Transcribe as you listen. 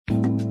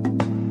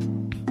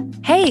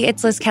Hey,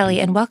 it's Liz Kelly,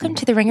 and welcome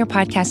to the Ringer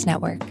Podcast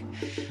Network.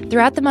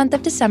 Throughout the month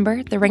of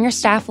December, the Ringer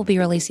staff will be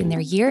releasing their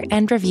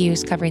year-end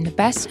reviews covering the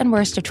best and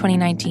worst of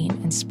 2019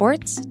 in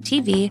sports,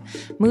 TV,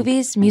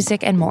 movies,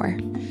 music, and more.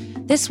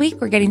 This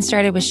week, we're getting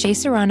started with Shea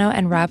Serrano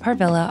and Rob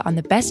Harvilla on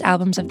the best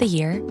albums of the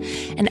year,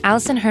 and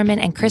Allison Herman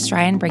and Chris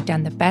Ryan break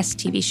down the best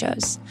TV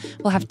shows.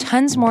 We'll have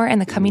tons more in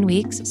the coming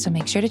weeks, so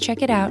make sure to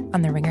check it out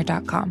on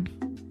theringer.com.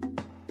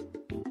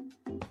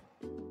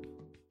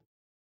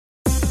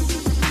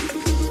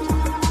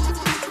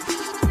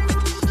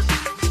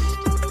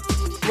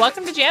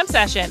 Welcome to Jam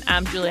Session.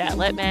 I'm Juliette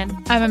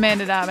Littman. I'm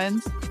Amanda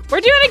Dobbins. We're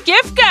doing a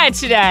gift guide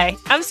today.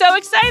 I'm so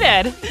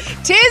excited.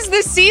 'Tis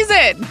the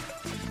season.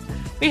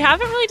 We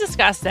haven't really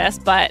discussed this,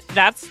 but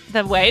that's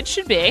the way it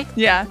should be.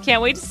 Yeah.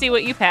 Can't wait to see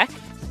what you pick.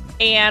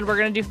 And we're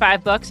going to do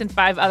 5 books and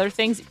 5 other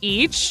things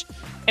each.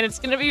 And it's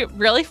going to be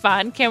really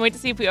fun. Can't wait to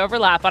see if we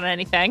overlap on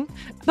anything.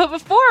 But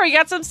before, we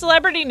got some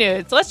celebrity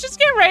news. Let's just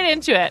get right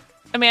into it.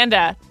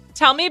 Amanda,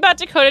 tell me about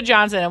Dakota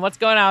Johnson and what's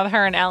going on with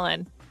her and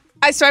Ellen.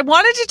 So I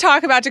wanted to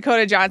talk about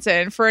Dakota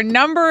Johnson for a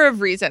number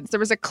of reasons.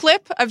 There was a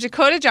clip of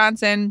Dakota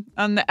Johnson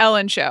on the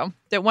Ellen show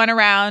that went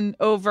around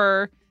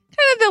over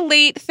kind of the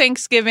late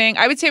Thanksgiving.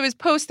 I would say it was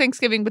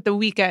post-Thanksgiving, but the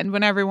weekend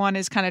when everyone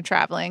is kind of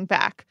traveling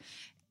back.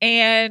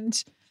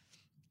 And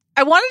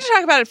I wanted to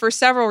talk about it for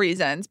several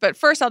reasons. But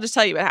first, I'll just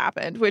tell you what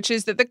happened, which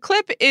is that the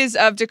clip is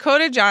of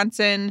Dakota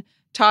Johnson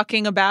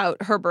talking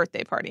about her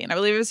birthday party. And I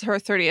believe it was her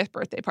 30th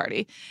birthday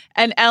party.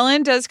 And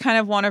Ellen does kind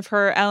of one of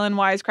her Ellen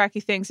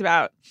wisecracky things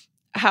about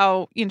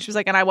how, she was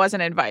like, and I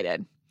wasn't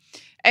invited.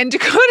 And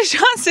Dakota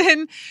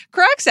Johnson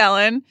corrects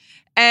Ellen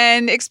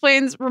and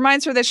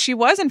reminds her that she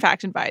was in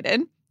fact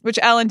invited, which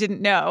Ellen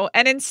didn't know.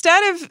 And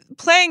instead of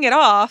playing it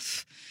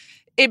off,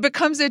 it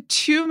becomes a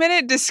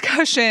 2-minute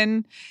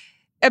discussion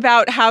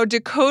about how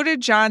Dakota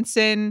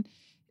Johnson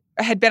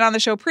had been on the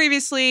show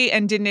previously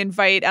and didn't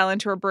invite Ellen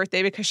to her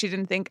birthday because she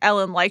didn't think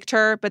Ellen liked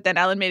her, but then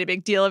Ellen made a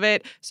big deal of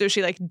it. So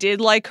she did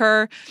like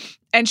her.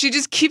 And she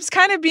just keeps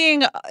kind of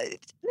being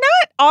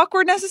not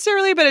awkward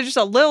necessarily, but just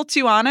a little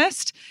too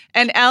honest.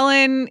 And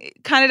Ellen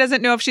kind of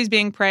doesn't know if she's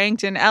being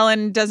pranked, and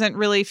Ellen doesn't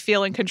really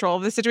feel in control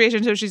of the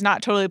situation, so she's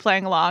not totally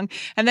playing along.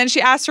 And then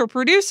she asks her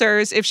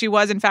producers if she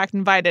was in fact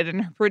invited,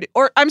 and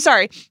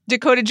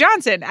Dakota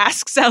Johnson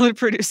asks Ellen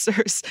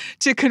producers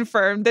to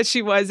confirm that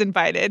she was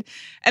invited.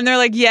 And they're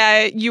like,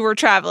 yeah, you were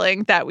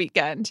traveling that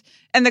weekend.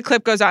 And the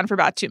clip goes on for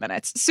about 2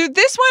 minutes. So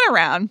this went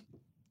around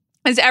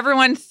as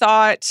everyone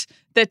thought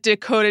that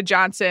Dakota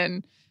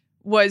Johnson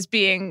was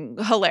being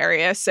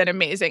hilarious and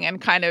amazing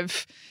and kind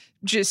of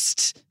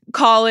just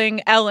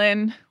calling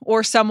Ellen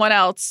or someone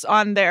else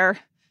on their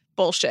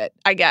bullshit,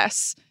 I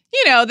guess.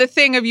 The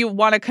thing of you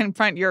want to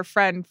confront your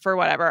friend for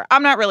whatever.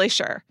 I'm not really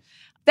sure.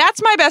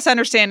 That's my best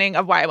understanding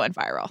of why it went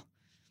viral.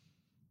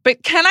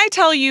 But can I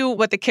tell you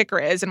what the kicker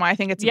is and why I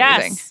think it's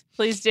amazing? Yes,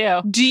 please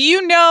do. Do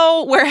you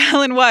know where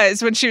Ellen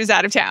was when she was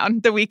out of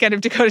town the weekend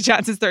of Dakota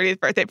Johnson's 30th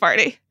birthday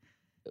party?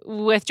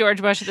 With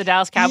George Bush at the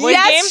Dallas Cowboys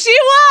game? Yes, she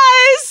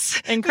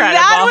was. Incredible.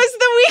 That was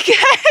the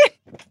weekend.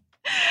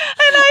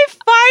 And I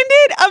find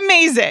it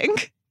amazing.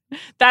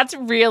 That's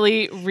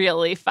really,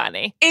 really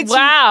funny. It's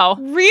wow.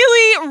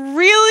 Really,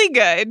 really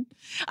good.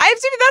 I have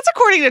to. That's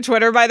according to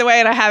Twitter, by the way,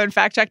 and I haven't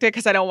fact-checked it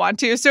because I don't want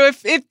to. So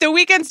if the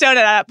weekends don't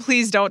add up,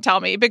 please don't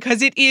tell me,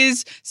 because it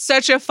is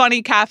such a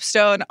funny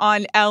capstone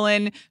on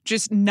Ellen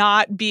just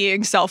not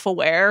being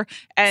self-aware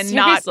and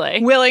Seriously.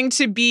 Not willing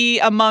to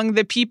be among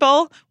the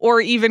people or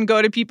even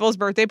go to people's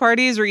birthday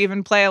parties or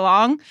even play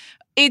along.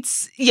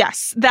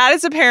 Yes, that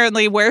is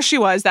apparently where she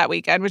was that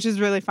weekend, which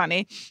is really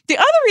funny. The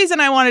other reason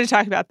I wanted to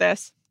talk about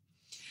this,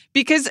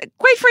 because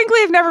quite frankly,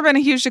 I've never been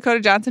a huge Dakota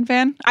Johnson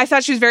fan. I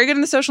thought she was very good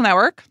in The Social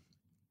Network.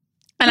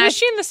 And Who is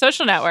she in The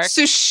Social Network?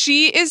 So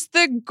she is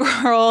the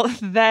girl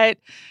that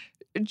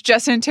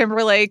Justin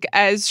Timberlake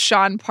as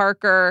Sean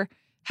Parker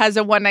has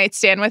a one-night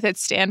stand with at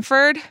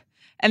Stanford.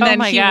 And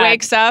then he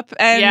wakes up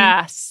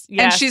and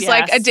she's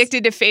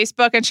addicted to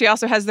Facebook. And she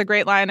also has the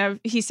great line of,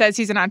 he says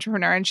he's an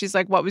entrepreneur. And she's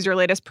like, what was your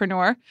latest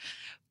preneur?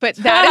 But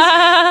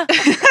that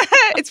is,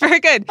 it's very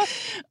good.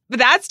 But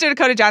that's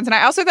Dakota Johnson.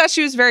 I also thought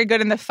she was very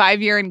good in The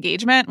 5-Year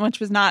Engagement, which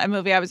was not a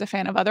movie I was a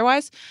fan of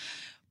otherwise.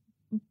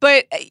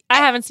 But I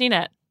haven't seen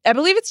it. I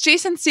believe it's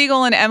Jason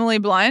Segel and Emily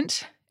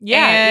Blunt.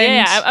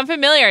 Yeah. I'm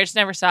familiar. I just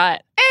never saw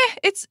it.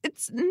 It's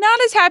not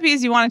as happy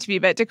as you want it to be,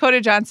 but Dakota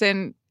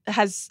Johnson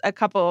has a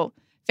couple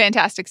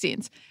fantastic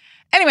scenes.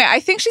 Anyway, I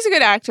think she's a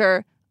good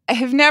actor. I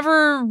have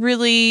never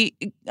really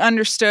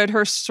understood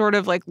her sort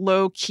of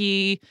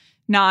low-key,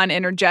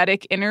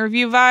 non-energetic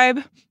interview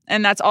vibe.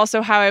 And that's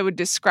also how I would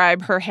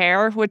describe her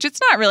hair, which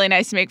it's not really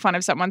nice to make fun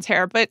of someone's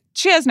hair, but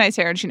she has nice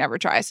hair and she never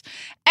tries.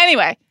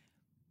 Anyway,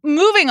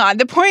 moving on.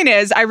 The point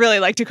is, I really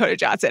like Dakota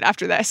Johnson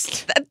after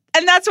this.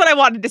 And that's what I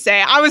wanted to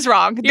say. I was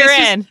wrong.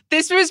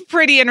 This was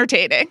pretty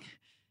entertaining.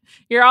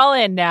 You're all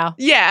in now.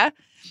 Yeah.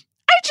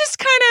 I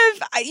just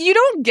you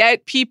don't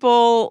get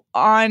people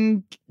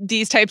on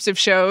these types of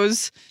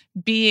shows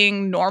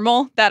being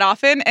normal that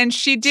often. And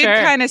she did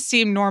kind of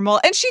seem normal.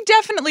 And she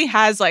definitely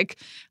has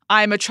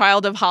I'm a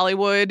child of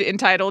Hollywood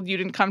entitled You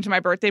Didn't Come to My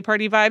Birthday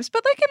Party vibes,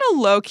 but like in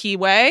a low-key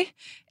way.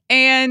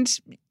 And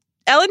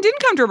Ellen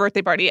didn't come to her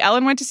birthday party.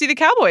 Ellen went to see the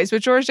Cowboys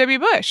with George W.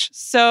 Bush.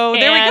 So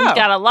there we go. And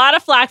got a lot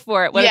of flack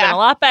for it. Would have been a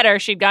lot better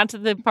if she'd gone to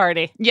the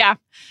party. Yeah.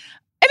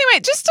 Anyway,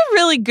 just a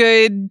really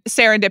good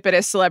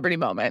serendipitous celebrity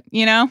moment,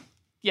 you know?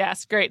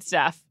 Yes, great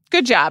stuff.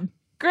 Good job.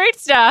 Great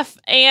stuff.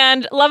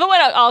 And love it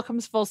when it all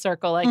comes full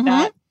circle like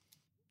that.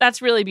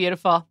 That's really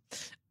beautiful.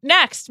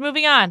 Next,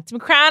 moving on. Some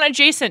Crown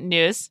adjacent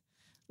news.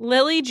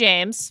 Lily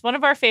James, one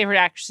of our favorite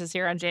actresses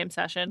here on James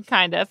Session,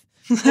 kind of,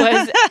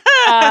 was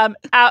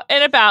out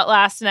and about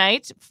last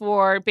night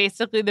for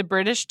basically the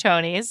British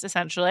Tonys,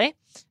 essentially.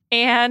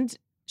 And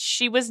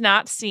she was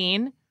not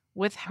seen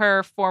with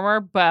her former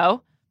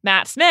beau,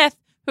 Matt Smith,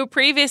 who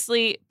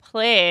previously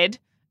played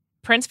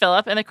Prince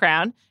Philip in The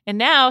Crown. And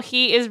now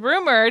he is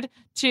rumored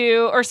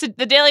to, or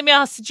the Daily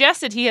Mail has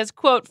suggested he has,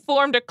 quote,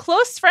 formed a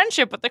close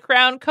friendship with The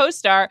Crown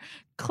co-star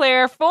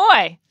Claire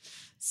Foy.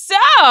 So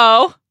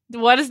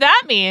what does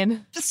that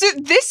mean? So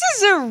this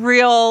is a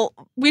real,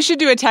 we should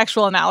do a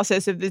textual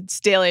analysis of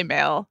this Daily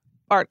Mail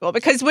article,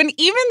 because when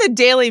even the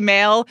Daily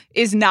Mail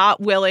is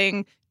not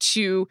willing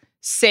to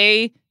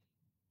say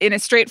in a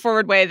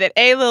straightforward way that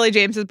A, Lily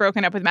James has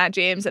broken up with Matt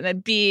James, and then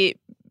B,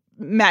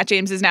 Matt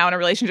James is now in a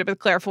relationship with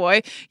Claire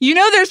Foy, you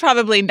know there's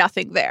probably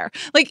nothing there.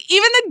 Like,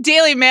 even the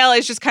Daily Mail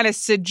is just kind of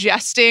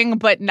suggesting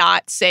but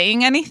not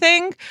saying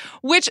anything,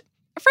 which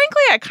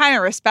frankly I kind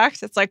of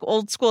respect. It's like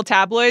old school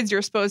tabloids.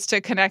 You're supposed to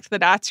connect the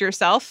dots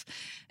yourself.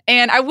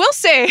 And I will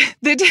say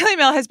the Daily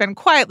Mail has been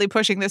quietly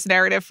pushing this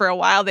narrative for a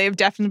while. They've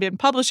definitely been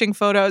publishing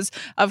photos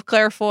of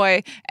Claire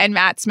Foy and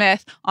Matt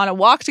Smith on a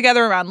walk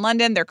together around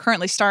London. They're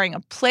currently starring a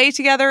play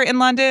together in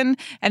London,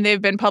 and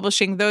they've been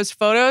publishing those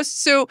photos.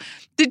 So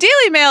the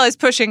Daily Mail is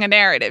pushing a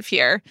narrative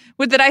here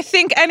that I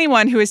think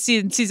anyone who has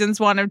seen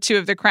seasons 1 or 2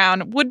 of The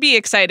Crown would be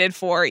excited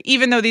for,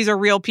 even though these are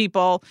real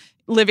people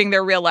living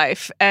their real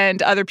life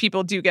and other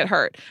people do get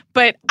hurt.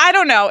 But I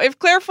don't know. If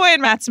Claire Foy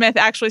and Matt Smith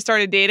actually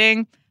started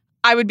dating,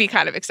 I would be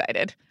kind of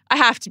excited. I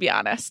have to be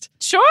honest.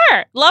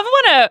 Sure. Love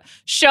when a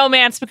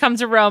showmance becomes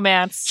a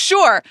romance.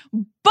 Sure.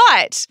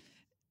 But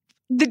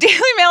the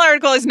Daily Mail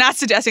article is not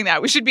suggesting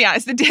that. We should be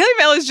honest. The Daily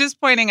Mail is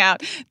just pointing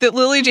out that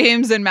Lily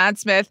James and Matt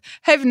Smith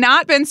have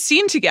not been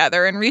seen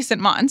together in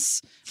recent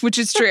months, which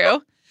is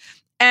true.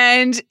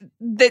 And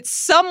that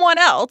someone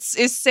else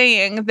is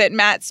saying that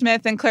Matt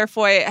Smith and Claire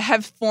Foy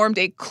have formed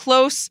a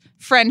close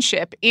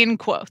friendship, in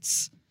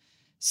quotes.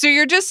 So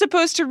you're just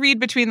supposed to read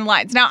between the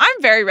lines. Now,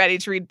 I'm very ready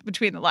to read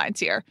between the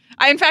lines here.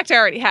 In fact, I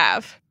already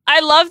have.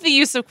 I love the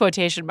use of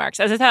quotation marks,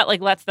 as I thought,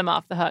 like, lets them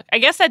off the hook. I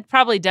guess that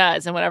probably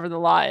does in whatever the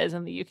law is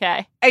in the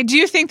UK. I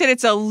do think that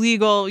it's a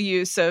legal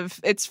use of,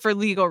 it's for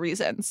legal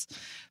reasons.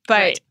 But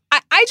right.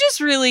 I just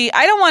really,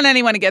 I don't want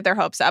anyone to get their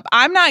hopes up.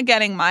 I'm not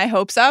getting my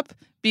hopes up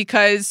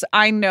because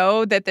I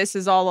know that this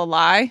is all a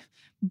lie,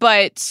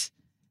 but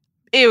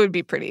it would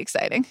be pretty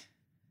exciting.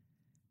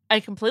 I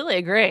completely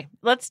agree.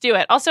 Let's do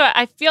it. Also,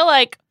 I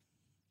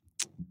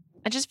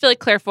just feel like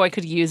Claire Foy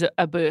could use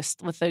a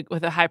boost with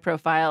a high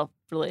profile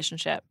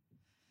relationship.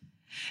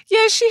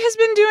 Yeah, she has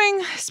been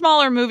doing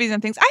smaller movies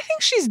and things. I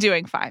think she's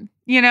doing fine.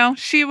 You know,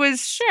 she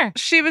was the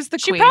queen.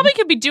 She probably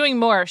could be doing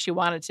more if she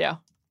wanted to.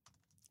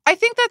 I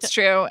think that's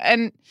true.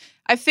 And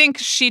I think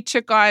she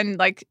took on,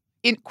 like,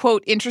 in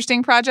quote,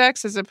 interesting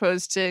projects as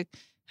opposed to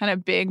kind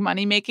of big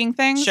money making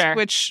things, sure.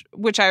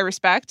 which I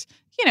respect.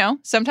 You know,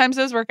 sometimes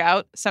those work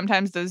out,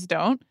 sometimes those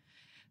don't.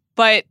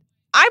 But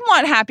I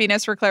want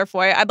happiness for Claire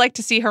Foy. I'd like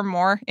to see her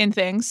more in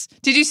things.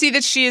 Did you see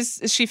that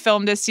she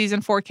filmed a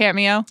season 4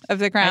 cameo of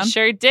The Crown? I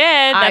sure did.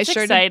 That's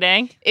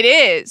exciting. It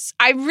is.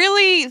 I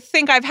really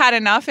think I've had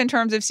enough in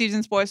terms of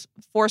season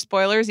 4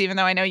 spoilers, even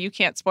though I know you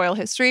can't spoil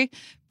history.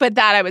 But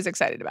that I was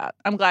excited about.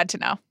 I'm glad to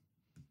know.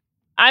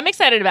 I'm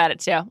excited about it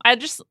too. I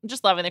just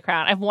loving The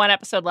Crown. I have 1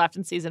 episode left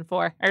in season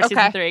 4 or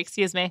season 3.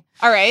 Excuse me.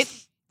 All right.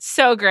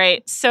 So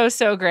great. So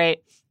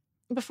great.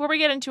 Before we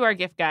get into our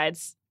gift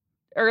guides,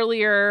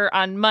 earlier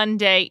on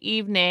Monday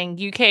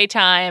evening, UK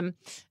time,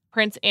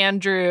 Prince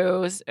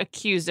Andrew's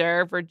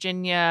accuser,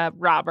 Virginia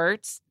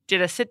Roberts,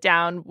 did a sit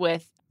down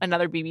with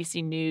another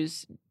BBC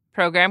News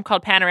program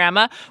called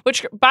Panorama,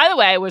 which, by the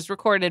way, was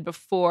recorded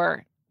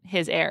before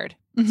his aired.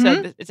 Mm-hmm.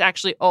 So it's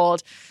actually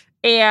old.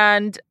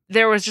 And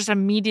there was just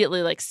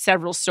immediately like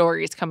several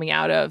stories coming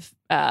out of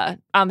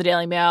on the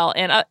Daily Mail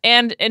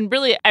and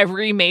really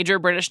every major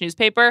British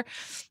newspaper.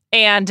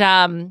 And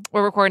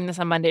we're recording this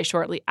on Monday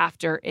shortly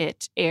after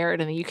it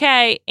aired in the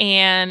UK.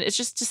 And it's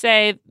just to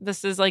say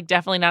this is like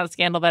definitely not a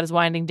scandal that is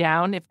winding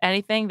down. If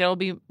anything, there will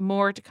be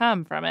more to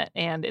come from it.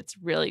 And it's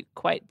really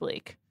quite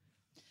bleak.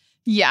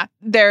 Yeah,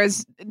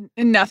 there's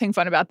nothing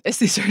fun about this.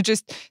 These are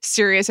just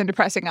serious and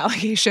depressing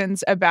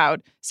allegations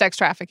about sex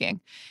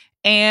trafficking.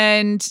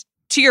 And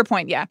to your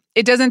point, yeah,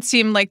 it doesn't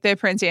seem like the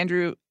Prince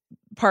Andrew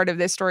part of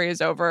this story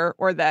is over,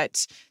 or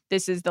that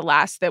this is the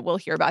last that we'll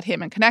hear about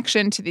him in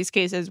connection to these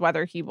cases.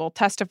 Whether he will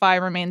testify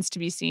remains to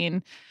be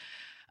seen.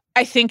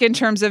 I think in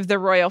terms of the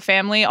royal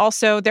family,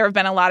 also, there have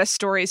been a lot of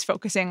stories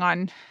focusing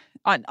on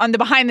on the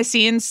behind the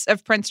scenes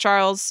of Prince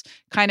Charles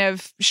kind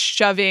of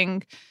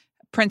shoving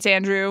Prince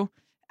Andrew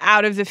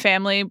out of the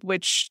family,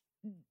 which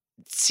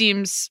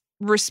seems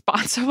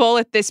responsible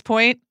at this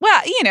point.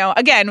 Well,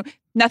 again,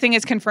 nothing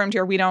is confirmed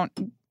here. We don't,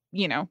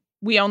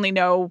 we only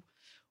know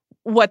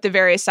what the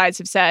various sides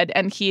have said,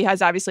 and he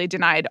has obviously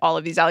denied all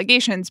of these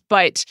allegations,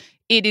 but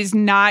it is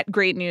not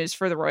great news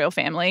for the royal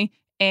family,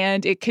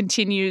 and it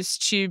continues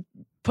to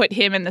put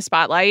him in the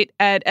spotlight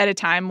at a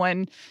time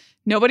when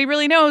nobody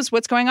really knows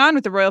what's going on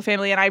with the royal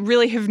family. And I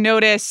really have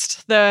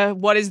noticed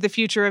what is the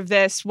future of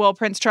this? Will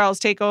Prince Charles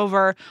take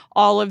over?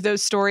 All of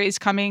those stories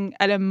coming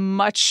at a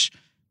much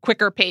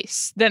quicker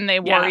pace than they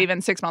were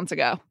even 6 months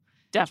ago.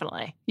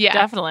 Definitely. Yeah.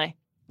 Definitely.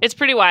 It's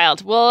pretty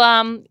wild.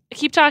 We'll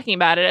keep talking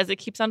about it as it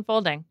keeps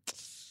unfolding.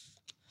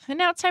 And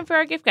now it's time for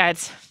our gift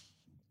guides.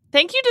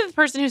 Thank you to the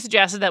person who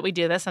suggested that we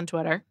do this on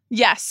Twitter.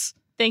 Yes.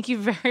 Thank you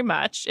very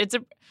much.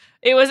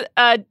 It was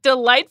a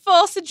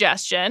delightful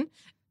suggestion.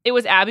 It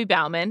was Abby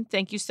Bauman.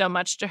 Thank you so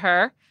much to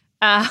her.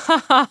 And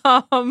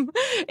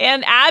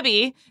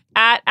Abby,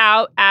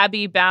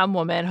 @Abby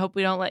Baumwoman. Hope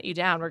we don't let you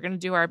down. We're going to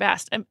do our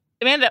best.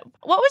 Amanda,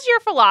 what was your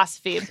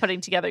philosophy in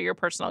putting together your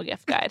personal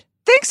gift guide?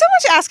 Thanks so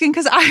much for asking,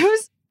 because I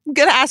was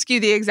going to ask you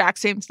the exact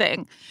same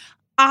thing.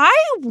 I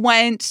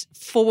went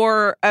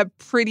for a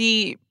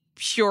pretty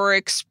pure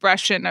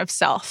expression of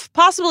self,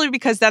 possibly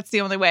because that's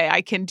the only way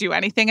I can do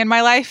anything in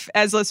my life,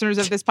 as listeners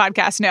of this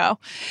podcast know.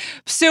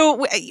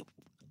 So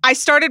I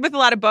started with a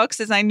lot of books,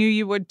 as I knew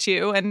you would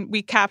too, and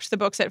we capped the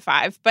books at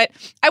 5. But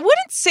I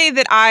wouldn't say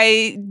that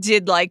I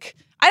did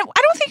I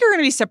don't think you're going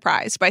to be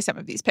surprised by some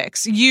of these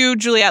picks. You,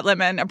 Juliet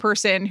Lemon, a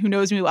person who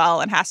knows me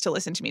well and has to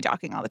listen to me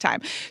talking all the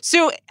time.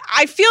 So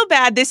I feel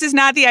bad. This is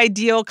not the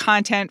ideal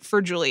content for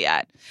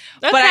Juliet.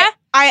 Okay. But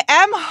I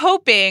am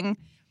hoping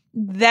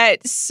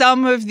that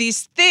some of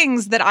these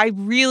things that I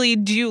really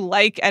do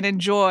like and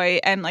enjoy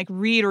and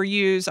read or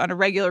use on a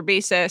regular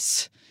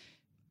basis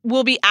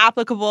will be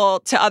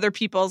applicable to other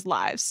people's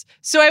lives.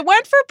 So I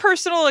went for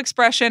personal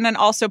expression and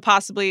also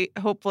possibly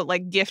hopeful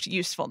gift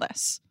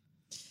usefulness.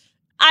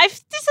 I've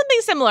did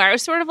something similar. I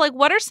was sort of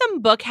what are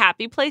some book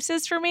happy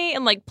places for me,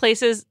 and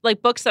places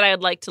books that I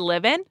would like to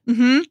live in.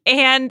 Mm-hmm.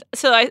 And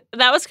so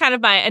that was kind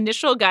of my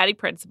initial guiding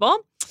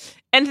principle.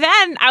 And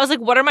then I was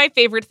what are my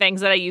favorite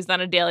things that I use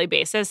on a daily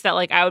basis that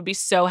I would be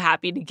so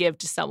happy to give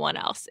to someone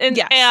else? And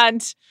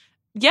yes.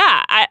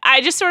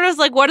 I just sort of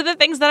was what are the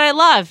things that I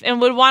love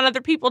and would want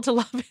other people to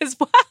love as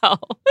well?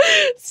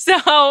 So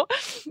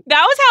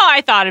that was how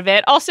I thought of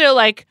it. Also,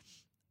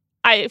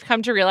 I've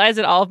come to realize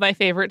that all of my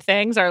favorite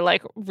things are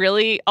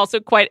really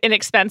also quite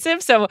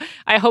inexpensive. So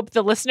I hope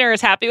the listener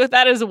is happy with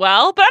that as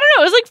well. But I don't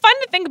know. It was fun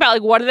to think about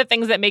what are the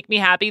things that make me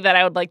happy that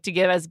I would like to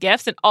give as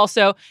gifts. And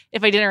also,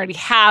 if I didn't already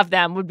have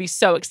them, would be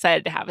so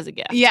excited to have as a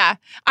gift. Yeah.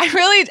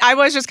 I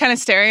was just kind of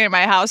staring at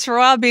my house for a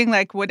while being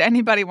would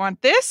anybody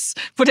want this?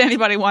 Would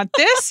anybody want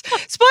this?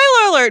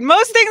 Spoiler alert,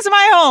 most things in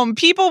my home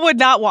people would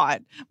not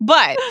want.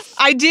 But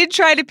I did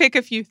try to pick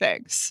a few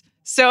things.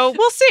 So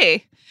we'll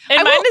see.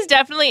 And mine is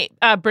definitely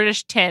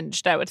British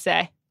tinged, I would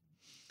say.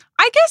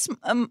 I guess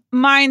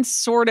mine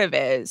sort of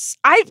is.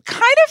 I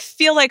kind of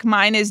feel like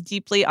mine is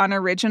deeply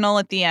unoriginal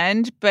at the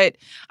end, but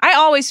I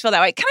always feel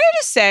that way. Can I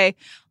just say,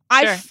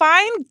 I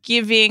find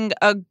giving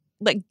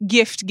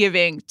gift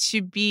giving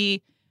to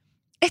be,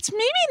 it's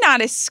maybe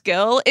not a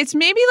skill. It's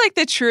maybe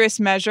the truest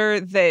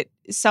measure that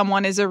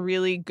someone is a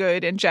really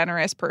good and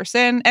generous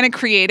person and a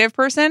creative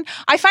person.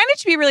 I find it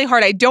to be really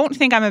hard. I don't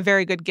think I'm a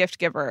very good gift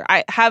giver.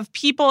 I have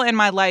people in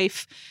my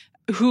life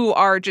who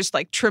are just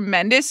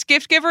tremendous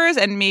gift givers,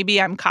 and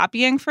maybe I'm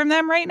copying from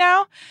them right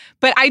now.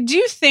 But I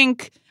do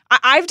think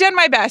I've done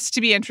my best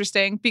to be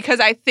interesting, because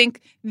I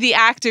think the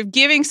act of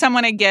giving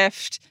someone a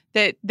gift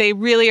that they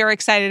really are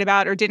excited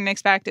about or didn't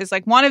expect is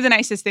one of the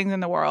nicest things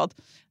in the world.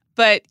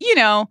 But,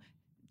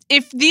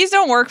 if these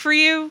don't work for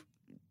you,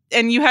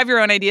 and you have your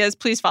own ideas,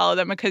 please follow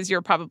them, because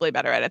you're probably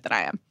better at it than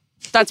I am.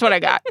 That's what I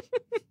got.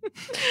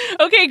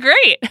 Okay,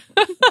 great. I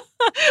don't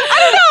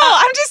know.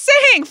 I'm just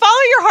saying,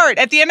 follow your heart.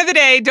 At the end of the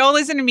day, don't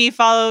listen to me.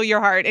 Follow your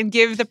heart and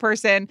give the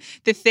person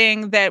the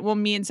thing that will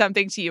mean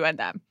something to you and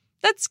them.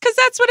 That's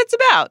what it's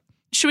about.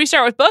 Should we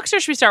start with books or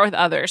should we start with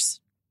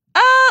others?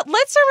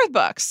 Let's start with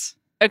books.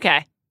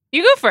 Okay.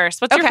 You go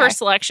first. What's your first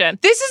selection?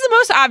 This is the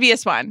most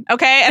obvious one,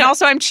 okay? And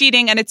also I'm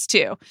cheating, and it's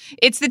 2.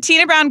 It's the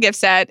Tina Brown gift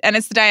set, and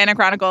it's the Diana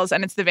Chronicles,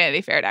 and it's the Vanity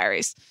Fair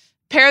Diaries.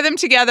 Pair them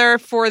together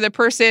for the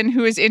person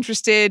who is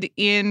interested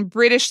in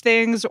British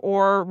things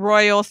or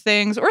royal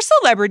things or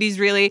celebrities,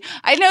 really.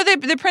 I know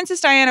that the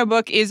Princess Diana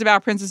book is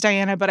about Princess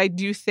Diana, but I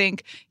do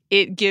think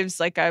it gives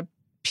a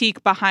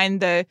peek behind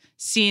the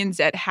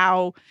scenes at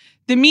how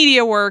the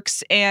media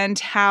works and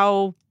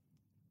how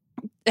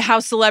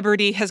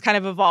celebrity has kind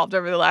of evolved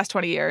over the last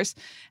 20 years.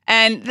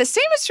 And the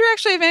same is true,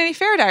 actually, of Vanity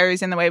Fair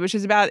Diaries, in the way, which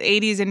is about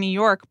 80s in New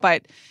York.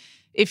 But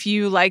if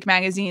you like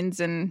magazines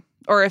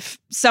or if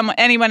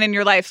anyone in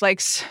your life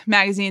likes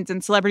magazines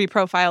and celebrity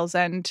profiles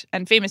and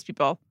famous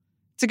people,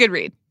 it's a good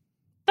read.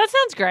 That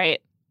sounds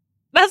great.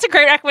 That's a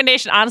great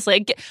recommendation,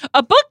 honestly.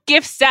 A book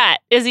gift set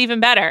is even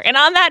better. And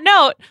on that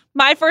note,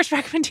 my first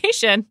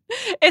recommendation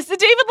is the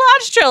David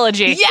Lodge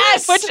trilogy.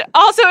 Yes! Which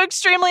also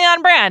extremely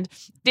on brand.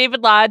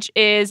 David Lodge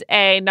is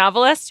a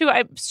novelist who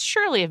I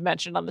surely have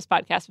mentioned on this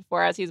podcast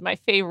before, as he's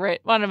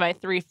one of my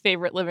 3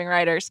 favorite living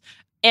writers.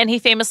 And he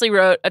famously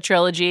wrote a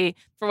trilogy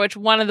for which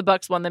one of the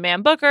books won the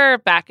Man Booker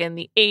back in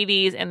the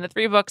 80s. And the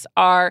 3 books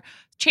are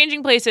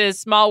Changing Places,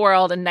 Small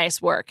World, and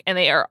Nice Work. And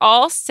they are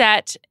all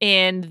set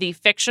in the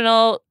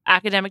fictional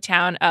academic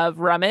town of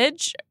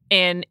Rummidge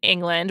in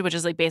England, which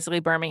is like basically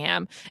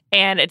Birmingham.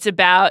 And it's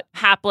about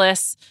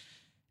hapless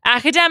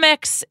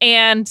academics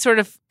and sort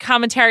of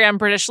commentary on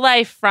British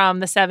life from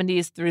the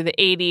 70s through the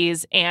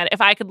 80s. And if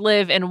I could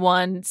live in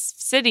one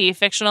city,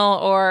 fictional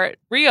or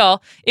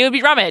real, it would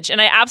be Rummidge.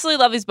 And I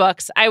absolutely love these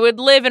books. I would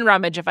live in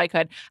Rummidge if I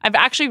could. I've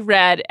actually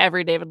read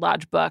every David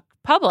Lodge book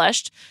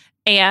published.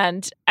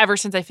 And ever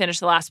since I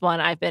finished the last one,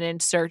 I've been in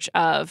search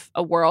of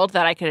a world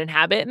that I could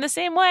inhabit in the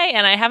same way.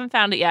 And I haven't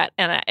found it yet.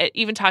 And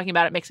even talking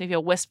about it makes me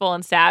feel wistful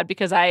and sad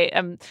because I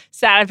am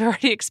sad I've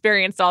already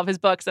experienced all of his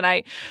books. And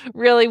I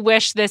really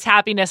wish this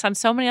happiness on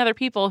so many other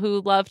people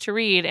who love to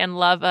read and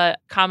love a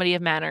comedy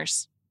of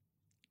manners.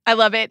 I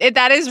love it.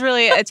 That is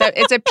really, it's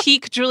a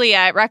peak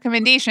Juliet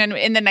recommendation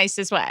in the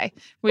nicest way,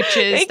 which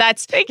is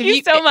Thank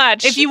you so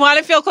much. If you want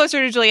to feel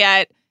closer to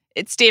Juliet,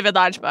 it's David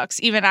Lodge books.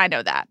 Even I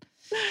know that.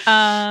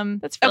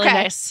 That's really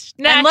okay. nice.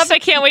 Next, I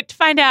can't wait to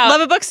find out.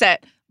 Love a book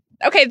set.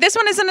 Okay, this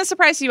one isn't a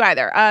surprise to you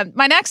either.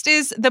 My next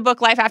is the book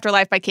Life After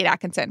Life by Kate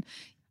Atkinson.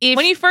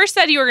 When you first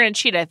said you were going to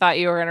cheat, I thought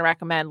you were going to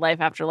recommend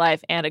Life After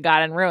Life and A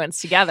God in Ruins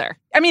together.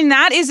 I mean,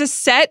 that is a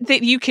set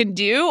that you can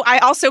do. I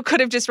also could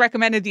have just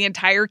recommended the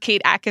entire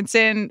Kate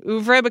Atkinson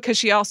oeuvre because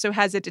she also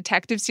has a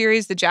detective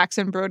series. The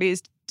Jackson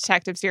Brody's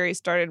detective series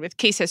started with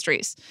case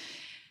histories.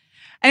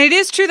 And it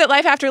is true that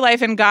Life After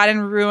Life and God in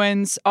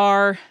Ruins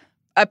are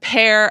a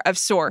pair of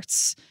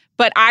sorts.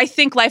 But I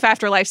think Life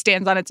After Life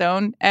stands on its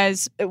own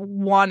as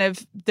one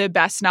of the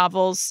best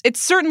novels.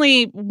 It's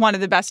certainly one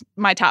of the best,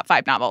 my top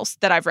 5 novels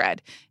that I've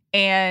read.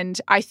 And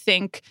I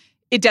think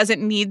it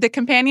doesn't need the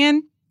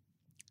companion.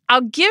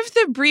 I'll give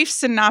the brief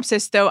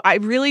synopsis, though. I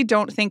really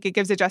don't think it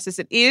gives it justice.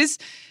 It is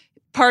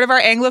part of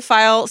our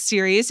Anglophile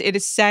series. It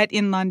is set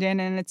in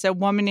London, and it's a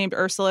woman named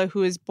Ursula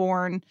who is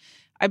born,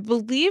 I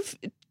believe,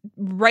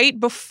 right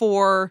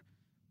before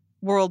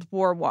World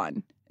War I.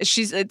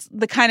 It's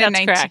the kind of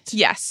That's correct.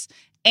 Yes.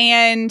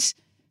 And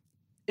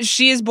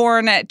she is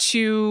born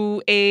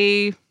to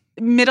a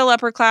middle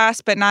upper class,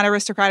 but not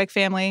aristocratic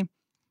family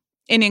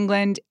in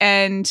England,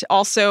 and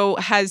also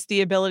has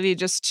the ability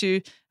just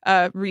to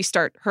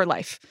restart her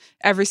life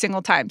every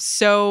single time.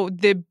 So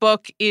the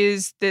book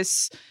is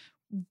this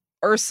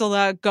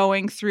Ursula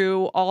going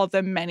through all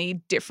the many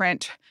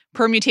different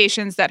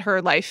permutations that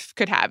her life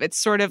could have. It's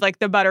sort of like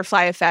the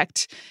butterfly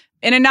effect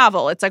in a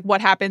novel. It's like, what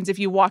happens if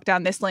you walk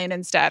down this lane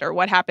instead? Or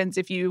what happens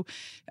if you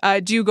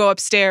do go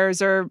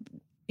upstairs? Or,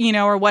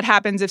 or what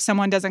happens if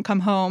someone doesn't come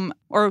home?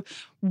 Or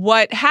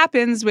what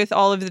happens with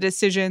all of the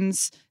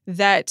decisions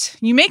that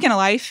you make in a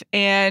life?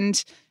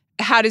 And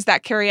how does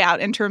that carry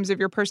out in terms of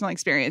your personal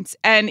experience?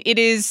 And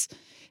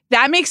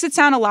that makes it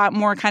sound a lot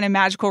more kind of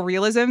magical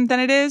realism than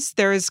it is.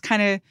 There is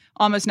kind of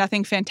almost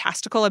nothing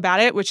fantastical about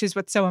it, which is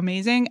what's so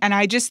amazing. And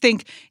I just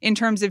think in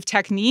terms of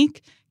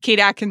technique, Kate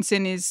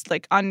Atkinson is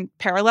like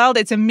unparalleled.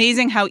 It's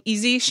amazing how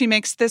easy she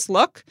makes this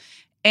look.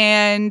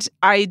 And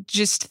I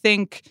just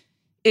think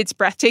it's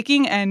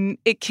breathtaking and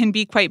it can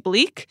be quite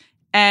bleak.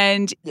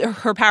 And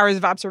her powers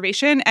of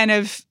observation and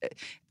of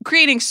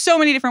creating so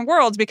many different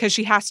worlds because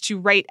she has to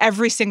write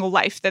every single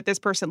life that this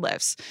person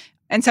lives.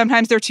 And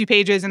sometimes they're 2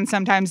 pages and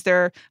sometimes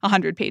they're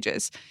 100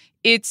 pages.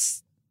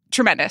 It's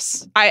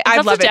tremendous.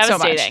 I love it so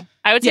much.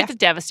 I would say it's a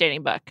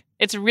devastating book.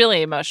 It's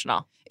really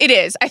emotional. It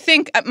is. I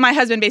think my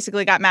husband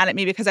basically got mad at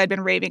me because I'd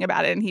been raving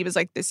about it, and he was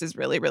like, this is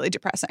really, really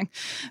depressing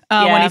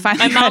when he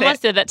finally my mom read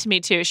it. did that to me,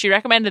 too. She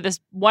recommended this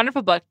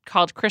wonderful book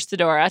called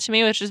Christodora to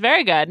me, which is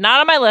very good.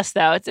 Not on my list,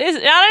 though. It's not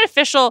an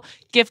official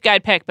gift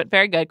guide pick, but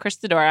very good.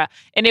 Christodora.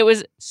 And it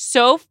was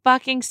so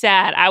fucking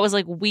sad. I was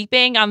like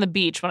weeping on the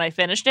beach when I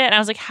finished it, and I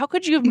was like, how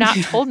could you have not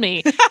told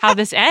me how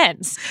this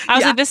ends? I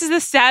was like, this is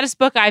the saddest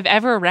book I've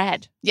ever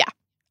read. Yeah.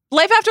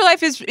 Life After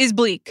Life is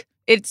bleak.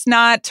 It's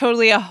not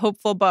totally a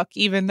hopeful book,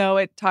 even though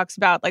it talks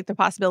about like the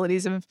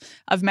possibilities of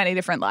many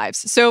different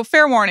lives. So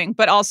fair warning,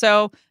 but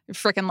also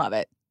freaking love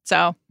it.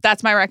 So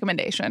that's my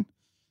recommendation.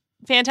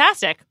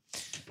 Fantastic.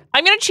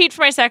 I'm going to cheat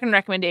for my second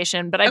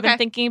recommendation, but I've been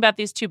thinking about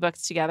these 2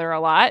 books together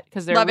a lot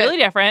because they're really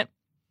different.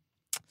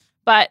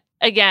 But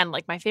again,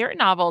 like my favorite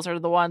novels are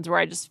the ones where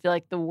I just feel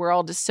like the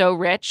world is so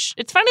rich.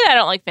 It's funny that I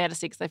don't like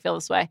fantasy because I feel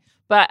this way,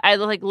 but I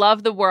like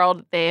love the world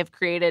that they have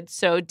created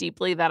so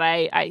deeply that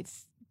I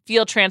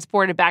feel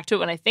transported back to it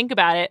when I think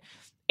about it.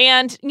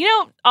 And,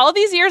 all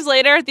these years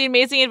later, The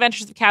Amazing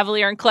Adventures of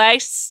Kavalier and Clay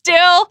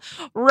still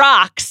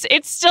rocks.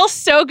 It's still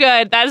so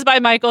good. That is by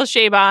Michael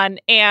Chabon.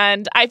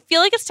 And I feel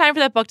like it's time for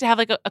that book to have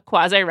like a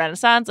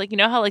quasi-renaissance. Like,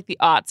 how like the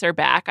aughts are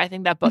back. I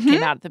think that book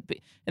came out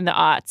in the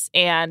aughts.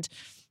 And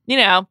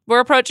we're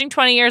approaching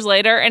 20 years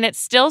later and it's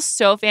still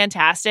so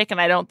fantastic.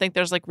 And I don't think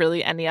there's like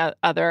really any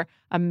other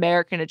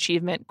American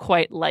achievement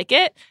quite like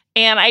it.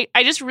 And I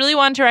just really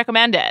wanted to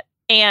recommend it.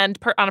 And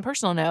on a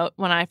personal note,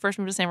 when I first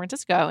moved to San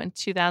Francisco in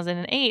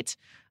 2008,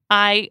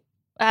 I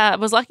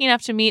was lucky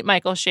enough to meet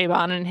Michael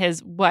Chabon and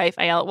his wife,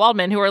 Ayelet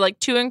Waldman, who are like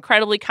two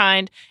incredibly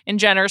kind and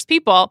generous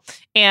people.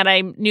 And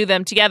I knew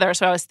them together.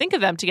 So I always think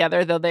of them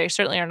together, though they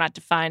certainly are not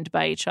defined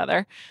by each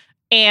other.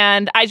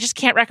 And I just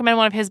can't recommend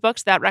one of his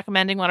books without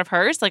recommending one of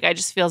hers. Like, I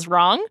just feels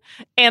wrong.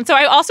 And so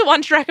I also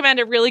wanted to recommend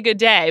A Really Good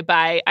Day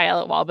by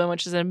Ayelet Waldman,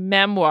 which is a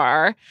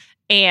memoir.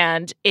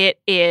 And it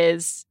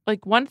is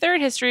like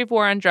 1/3 history of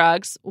war on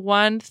drugs,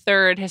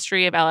 1/3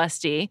 history of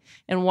LSD,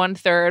 and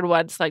 1/3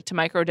 what it's like to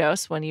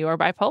microdose when you are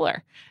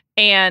bipolar.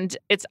 And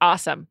it's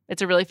awesome.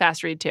 It's a really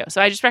fast read, too.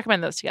 So I just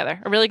recommend those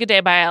together. A Really Good Day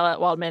by Ayelet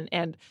Waldman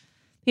and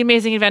The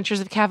Amazing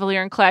Adventures of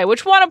Cavalier and Clay,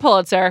 which won a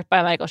Pulitzer,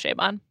 by Michael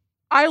Chabon.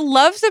 I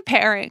love the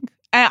pairing.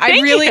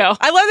 Thank you.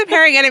 I love the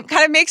pairing, and it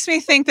kind of makes me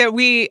think that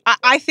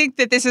I think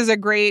that this is a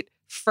great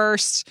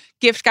first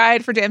gift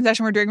guide for Jam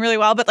Session. We're doing really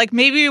well, but like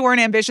maybe we weren't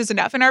ambitious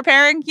enough in our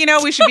pairing.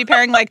 We should be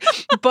pairing like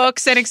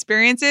books and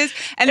experiences,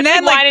 and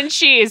then wine and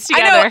cheese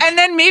together. I know, and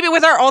then maybe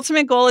with our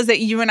ultimate goal is that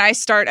you and I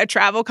start a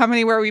travel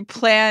company where we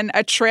plan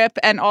a trip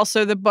and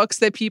also the books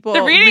that people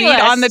read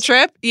list on the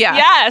trip. Yeah.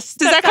 Yes.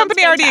 Does that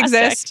company already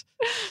exist?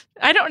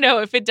 I don't know.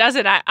 If it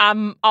doesn't,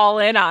 I'm all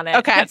in on it.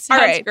 Okay. That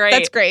sounds all right. great.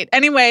 That's great.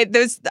 Anyway,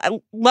 I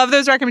love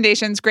those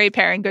recommendations. Great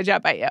pairing. Good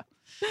job by you.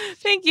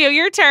 Thank you.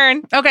 Your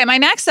turn. Okay, my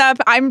next up,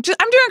 I'm doing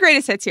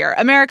greatest hits here.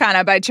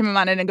 Americana by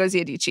Chimamanda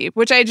Ngozi Adichie,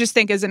 which I just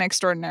think is an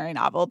extraordinary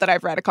novel that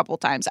I've read a couple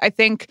of times. I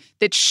think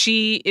that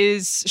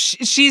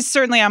she's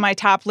certainly on my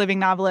top living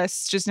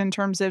novelists, just in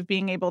terms of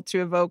being able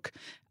to evoke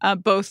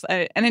both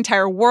an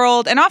entire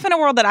world and often a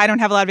world that I don't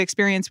have a lot of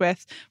experience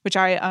with, which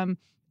I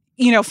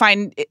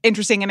find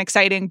interesting and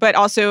exciting, but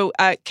also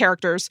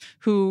characters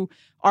who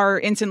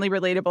are instantly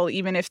relatable,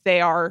 even if they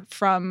are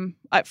from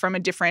a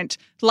different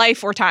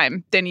life or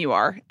time than you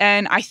are.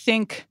 And I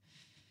think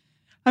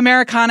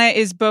Americana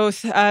is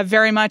both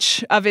very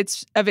much of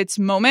its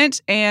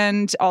moment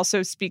and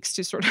also speaks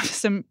to sort of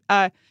some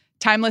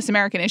timeless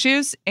American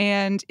issues,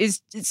 and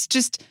it's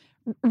just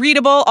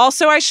readable.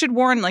 Also, I should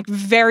warn, like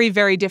very,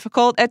 very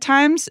difficult at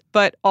times,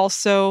 but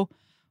also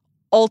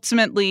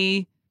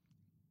ultimately,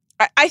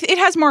 it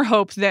has more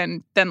hope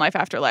than Life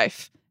After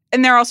Life.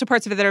 And there are also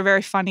parts of it that are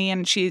very funny,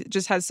 and she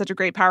just has such a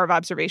great power of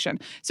observation.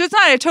 So it's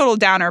not a total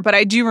downer, but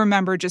I do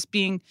remember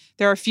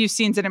there are a few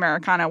scenes in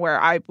Americana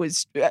where I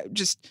was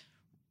just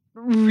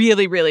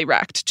really, really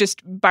wrecked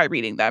just by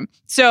reading them.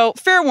 So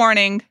fair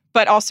warning,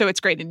 but also it's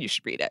great and you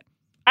should read it.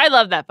 I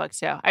love that book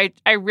too.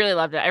 I really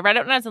loved it. I read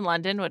it when I was in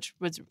London, which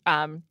was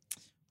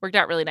worked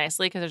out really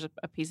nicely because there's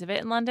a piece of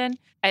it in London,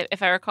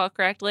 if I recall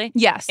correctly.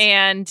 Yes.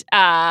 And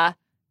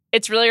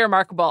it's really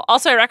remarkable.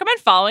 Also, I recommend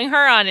following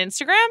her on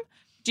Instagram.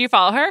 Do you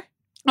follow her?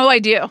 Oh, I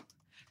do.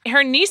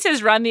 Her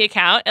nieces run the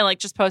account and like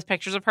just post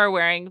pictures of her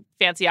wearing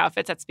fancy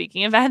outfits at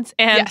speaking events.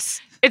 And yes,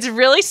 it's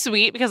really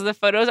sweet because the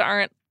photos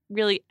aren't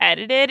really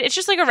edited. It's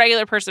just like a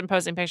regular person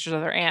posting pictures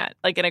of their aunt,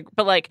 but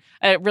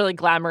a really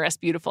glamorous,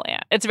 beautiful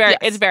aunt. It's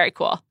very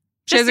cool.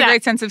 She has a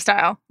great sense of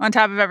style on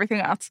top of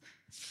everything else.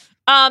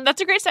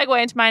 That's a great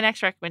segue into my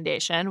next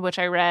recommendation, which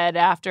I read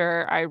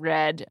after I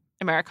read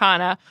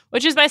Americana,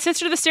 which is My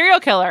Sister the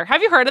Serial Killer.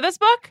 Have you heard of this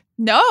book?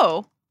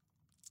 No.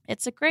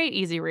 It's a great,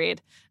 easy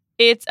read.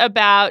 It's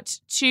about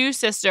two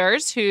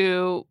sisters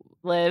who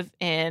live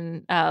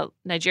in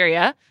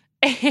Nigeria,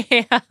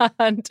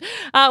 and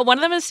one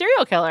of them is a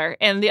serial killer,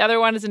 and the other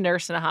one is a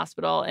nurse in a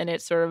hospital, and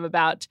it's sort of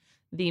about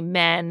the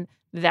men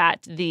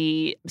that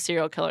the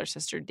serial killer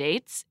sister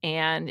dates,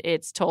 and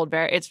it's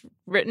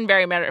written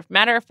very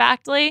matter of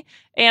factly,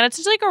 and it's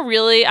just like a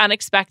really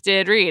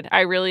unexpected read.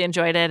 I really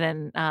enjoyed it,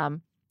 and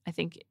I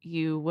think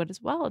you would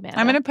as well, Amanda.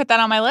 I'm going to put that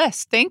on my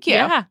list. Thank you.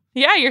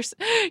 Yeah,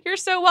 you're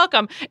so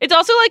welcome. It's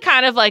also like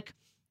kind of like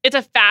it's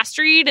a fast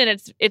read, and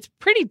it's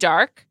pretty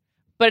dark,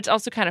 but it's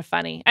also kind of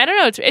funny. I don't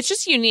know. It's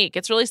just unique.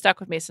 It's really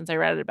stuck with me since I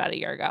read it about a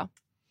year ago.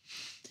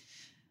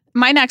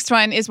 My next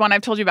one is one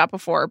I've told you about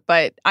before,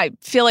 but I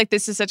feel like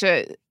this is such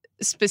a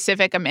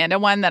specific Amanda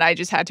one that I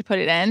just had to put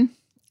it in.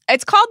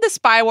 It's called The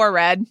Spy Wore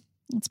Red.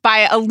 It's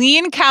by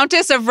Aline,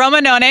 Countess of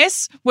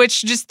Romanones,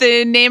 which just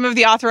the name of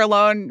the author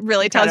alone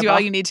really tells you all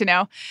you need to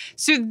know.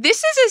 So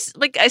this is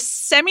a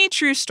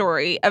semi-true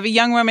story of a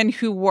young woman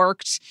who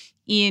worked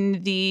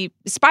in the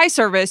spy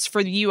service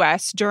for the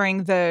U.S.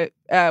 during the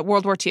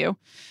World War II,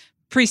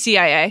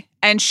 pre-CIA.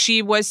 And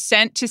she was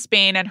sent to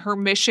Spain, and her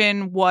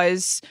mission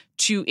was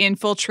to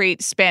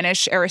infiltrate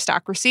Spanish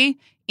aristocracy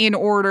in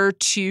order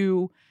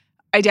to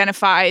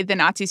identify the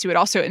Nazis who had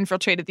also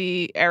infiltrated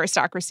the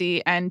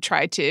aristocracy and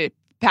tried to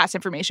pass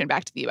information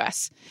back to the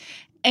U.S.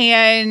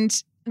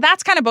 And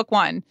that's kind of book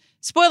one.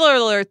 Spoiler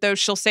alert, though,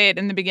 she'll say it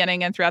in the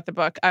beginning and throughout the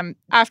book.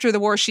 After the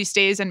war, she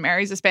stays and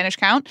marries a Spanish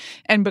count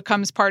and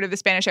becomes part of the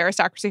Spanish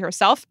aristocracy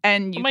herself.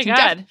 And you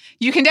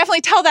can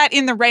definitely tell that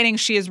in the writing.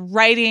 She is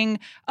writing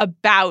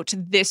about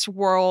this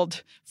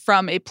world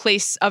from a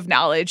place of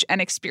knowledge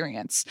and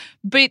experience.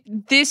 But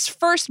this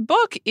first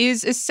book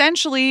is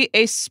essentially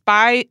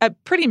a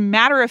pretty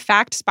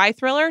matter-of-fact spy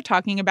thriller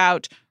talking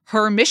about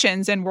her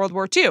missions in World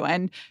War II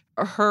and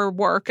her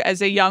work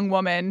as a young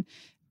woman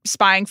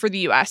spying for the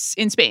U.S.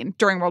 in Spain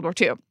during World War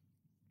II.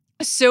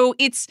 So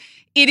it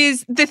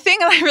is the thing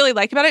that I really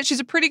like about it. She's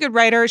a pretty good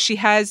writer. She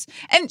says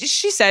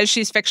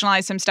she's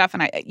fictionalized some stuff,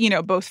 and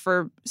both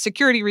for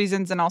security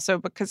reasons and also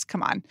because,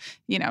 come on,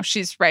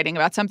 she's writing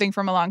about something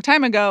from a long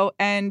time ago.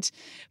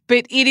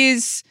 But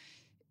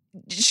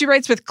she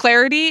writes with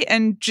clarity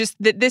and just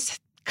that this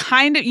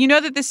kind of,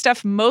 that this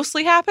stuff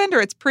mostly happened,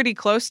 or it's pretty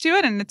close to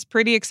it, and it's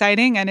pretty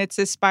exciting, and it's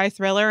a spy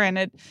thriller, and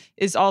it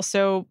is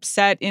also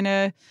set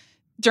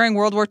during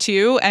World War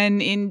II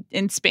and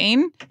in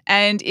Spain.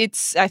 And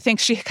I think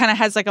she kind of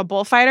has like a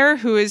bullfighter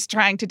who is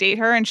trying to date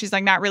her, and she's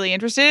like not really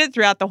interested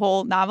throughout the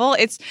whole novel.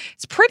 It's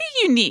pretty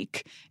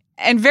unique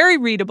and very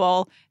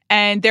readable.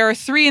 And there are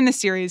 3 in the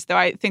series, though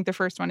I think the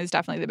first one is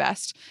definitely the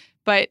best.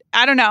 But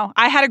I don't know.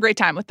 I had a great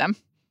time with them.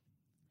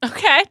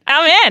 Okay,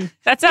 I'm in.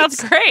 That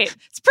sounds great.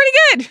 It's pretty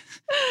good.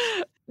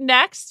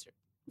 Next,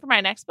 for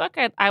my next book,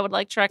 I would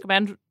like to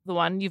recommend the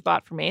one you've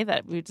bought for me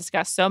that we've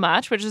discussed so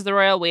much, which is The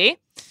Royal We.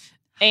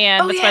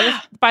 And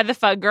it's by the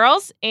Fugg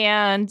Girls.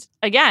 And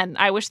again,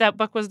 I wish that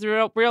book was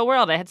the real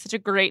world. I had such a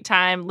great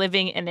time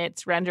living in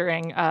its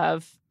rendering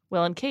of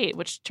Will and Kate,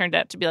 which turned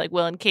out to be like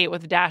Will and Kate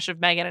with a dash of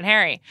Meghan and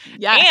Harry.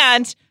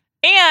 Yes.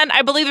 And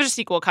I believe there's a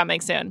sequel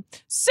coming soon.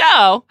 So.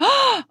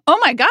 Oh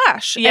my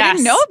gosh. Yes, I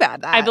didn't know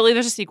about that. I believe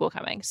there's a sequel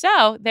coming.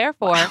 So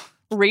therefore,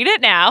 read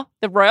it now.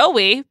 The Royal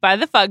We by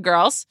the Fugg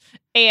Girls.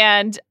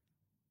 And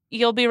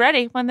you'll be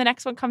ready when the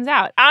next one comes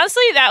out.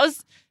 Honestly,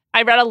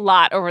 I read a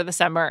lot over the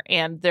summer,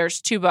 and there's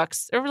 2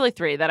 books, or really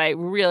 3, that I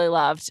really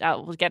loved.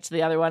 We'll get to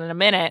the other one in a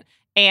minute.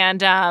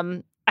 And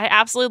I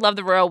absolutely love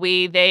the Royal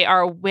We. They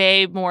are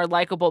way more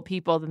likable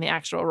people than the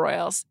actual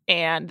royals.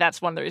 And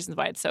that's one of the reasons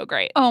why it's so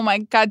great. Oh my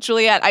God,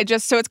 Juliet.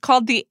 So it's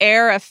called The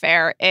Heir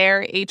Affair,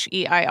 Heir,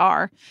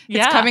 H-E-I-R.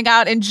 It's coming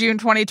out in June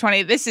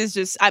 2020. This is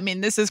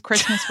this is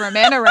Christmas for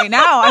Amanda right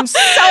now. I'm so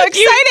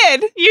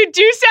excited. You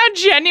do sound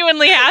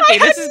genuinely happy.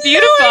 This is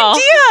beautiful. No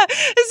idea.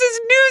 This is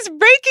news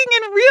breaking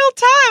in real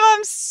time.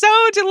 I'm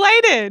so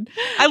delighted.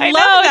 I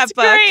love that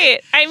book.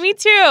 Great. Me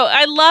too.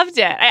 I loved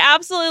it. I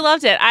absolutely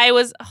loved it. I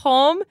was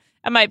home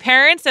at my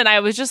parents, and I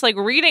was just like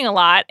reading a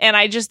lot, and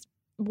I just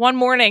one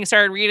morning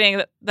started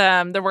reading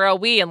the Royal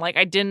We, and like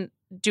I didn't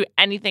do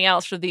anything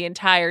else for the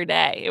entire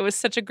day. It was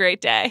such a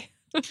great day.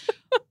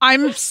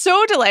 I'm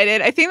so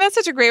delighted. I think that's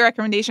such a great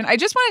recommendation. I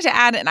just wanted to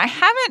add, and I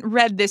haven't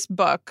read this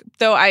book,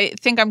 though I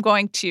think I'm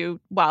going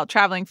to while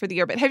traveling for the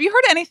year, but have you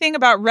heard anything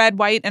about Red,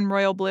 White, and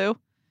Royal Blue?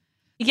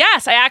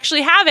 Yes, I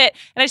actually have it,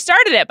 and I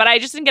started it, but I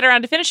just didn't get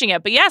around to finishing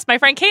it. But yes, my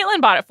friend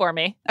Caitlin bought it for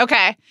me.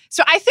 Okay.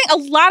 So I think a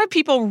lot of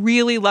people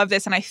really love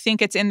this, and I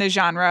think it's in the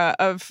genre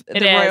of the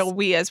Royal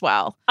We as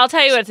well. I'll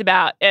tell you what it's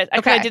about.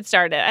 I did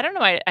start it. I don't know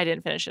why I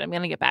didn't finish it. I'm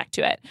going to get back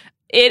to it.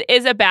 It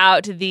is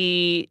about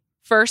the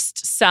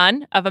first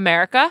son of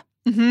America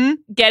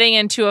getting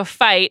into a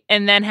fight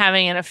and then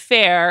having an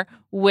affair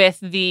with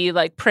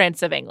the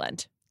Prince of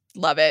England.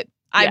 Love it.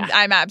 Yeah.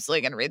 I'm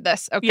absolutely going to read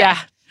this. Okay. Yeah.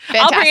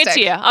 Fantastic. I'll bring it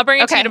to you. I'll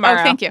bring it to you tomorrow.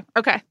 Oh, thank you.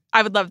 Okay.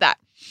 I would love that.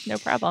 No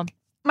problem.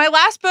 My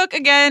last book,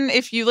 again,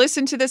 if you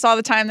listen to this all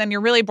the time, then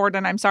you're really bored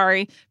and I'm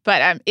sorry.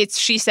 But it's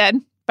She Said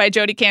by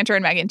Jodi Kantor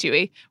and Megan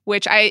Twohey,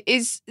 which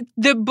is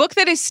the book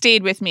that has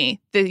stayed with me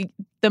the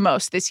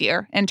most this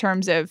year in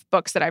terms of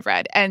books that I've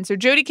read. And so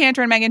Jodi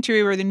Kantor and Megan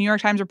Twohey were the New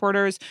York Times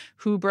reporters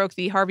who broke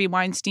the Harvey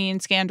Weinstein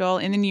scandal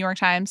in the New York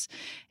Times.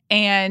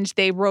 And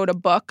they wrote a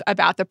book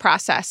about the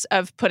process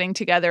of putting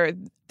together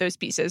those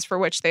pieces for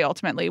which they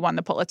ultimately won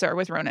the Pulitzer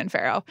with Ronan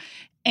Farrow.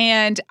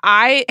 And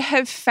I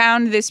have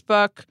found this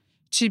book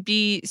to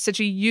be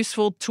such a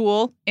useful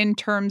tool in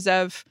terms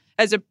of,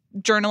 as a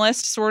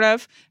journalist, sort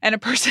of, and a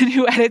person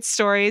who edits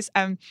stories.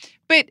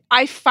 But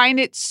I find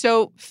it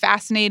so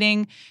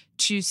fascinating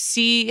to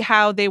see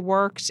how they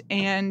worked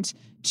and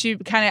to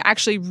kind of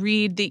actually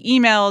read the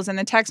emails and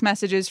the text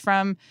messages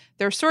from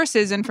their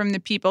sources and from the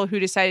people who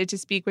decided to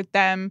speak with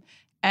them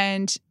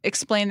and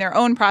explain their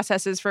own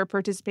processes for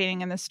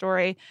participating in the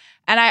story.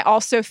 And I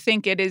also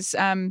think it is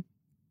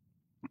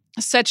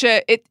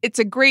it's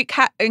a great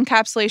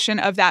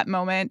encapsulation of that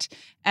moment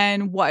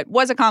and what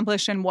was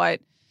accomplished and what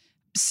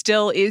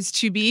still is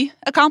to be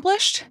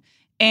accomplished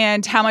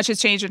and how much has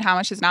changed and how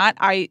much has not.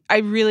 I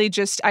really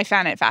I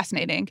found it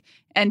fascinating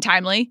and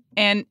timely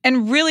and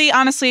really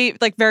honestly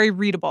very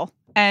readable.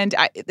 And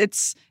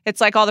it's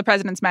like All the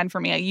President's Men for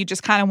me. You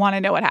just kind of want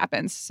to know what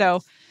happens.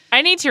 So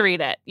I need to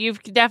read it.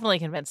 You've definitely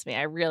convinced me.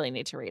 I really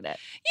need to read it.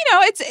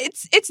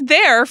 It's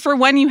there for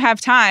when you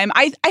have time.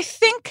 I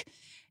think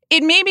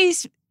it maybe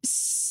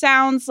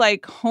sounds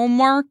like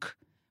homework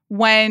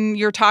when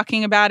you're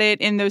talking about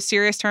it in those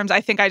serious terms. I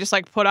think I just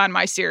put on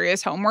my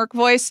serious homework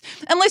voice.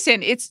 And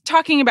listen, it's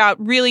talking about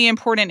really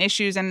important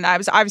issues, and that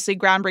was obviously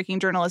groundbreaking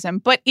journalism,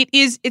 but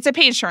it's a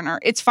page turner.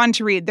 It's fun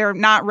to read. They're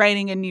not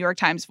writing in New York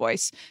Times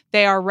voice.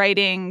 They are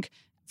writing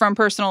from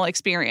personal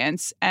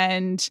experience,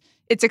 and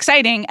it's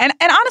exciting and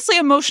honestly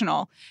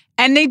emotional.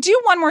 And they do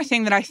one more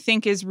thing that I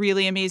think is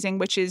really amazing,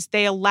 which is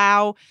they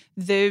allow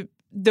the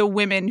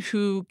women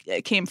who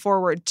came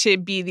forward to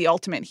be the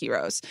ultimate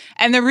heroes.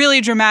 And the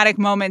really dramatic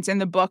moments in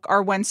the book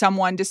are when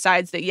someone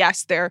decides that,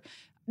 yes, they're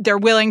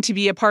willing to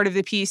be a part of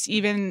the piece,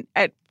 even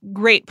at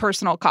great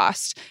personal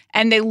cost.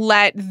 And they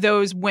let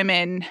those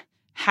women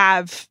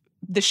have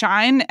the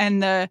shine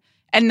and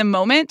the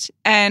moment.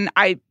 And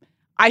I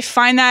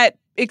find that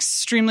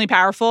extremely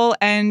powerful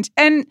and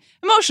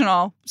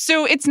emotional.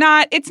 So it's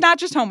not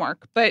just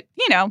homework, but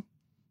only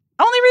read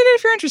it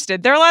if you're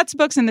interested. There are lots of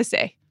books in this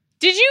day.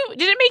 Did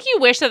it make you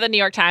wish that the New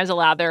York Times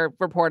allowed their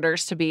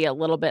reporters to be a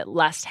little bit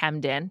less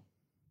hemmed in?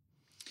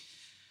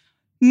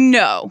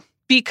 No,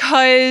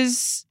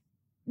 because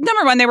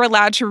number one, they were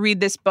allowed to read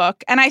this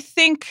book. And I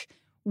think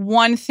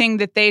one thing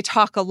that they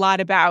talk a lot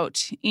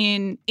about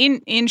in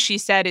She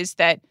Said is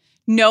that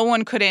no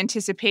one could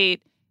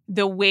anticipate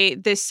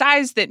the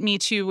size that Me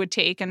Too would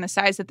take and the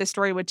size that the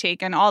story would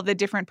take and all the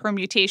different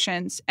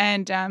permutations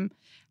and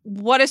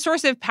what a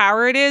source of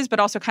power it is, but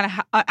also kind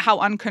of how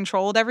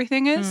uncontrolled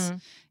everything is.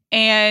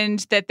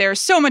 And that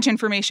there's so much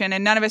information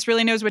and none of us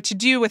really knows what to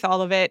do with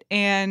all of it.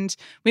 And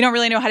we don't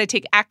really know how to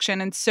take action.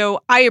 And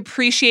so I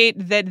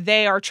appreciate that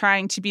they are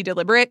trying to be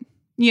deliberate,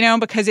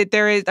 because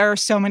there are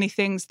so many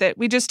things that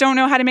we just don't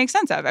know how to make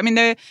sense of. I mean,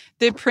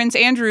 the Prince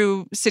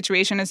Andrew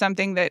situation is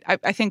something that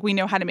I think we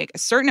know how to make a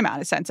certain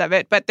amount of sense of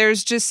it. But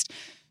there's just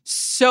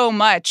so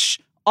much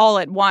all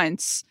at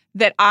once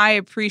that I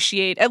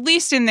appreciate, at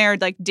least in their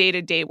like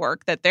day-to-day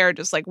work, that they're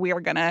just like, we're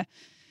gonna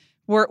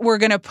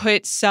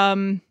put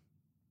some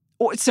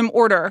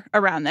order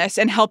around this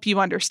and help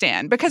you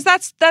understand, because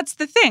that's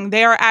the thing.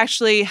 They are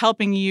actually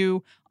helping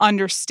you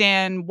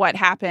understand what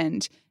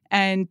happened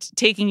and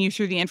taking you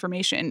through the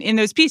information in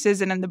those pieces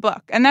and in the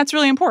book. And that's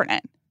really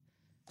important.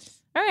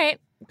 All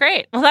right,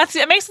 great. Well,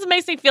 it makes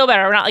me feel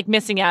better. We're not like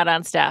missing out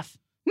on stuff.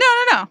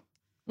 No.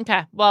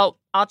 Okay. Well,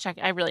 I'll check.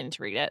 I really need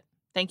to read it.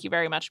 Thank you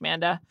very much,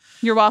 Amanda.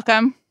 You're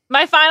welcome.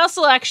 My final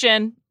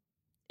selection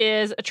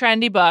is a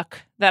trendy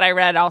book that I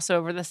read also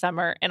over the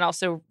summer and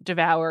also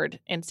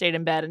devoured and stayed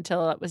in bed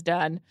until it was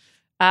done,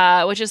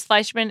 which is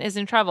Fleischman is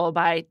in Trouble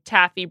by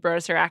Taffy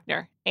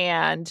Brodesser-Akner.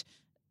 And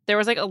there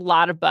was like a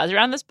lot of buzz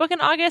around this book in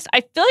August.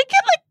 I feel like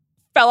it like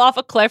fell off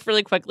a cliff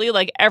really quickly.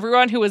 Like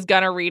everyone who was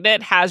going to read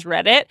it has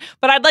read it,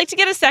 but I'd like to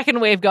get a second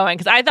wave going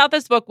because I thought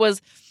this book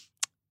was,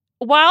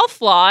 while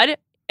flawed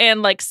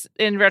and like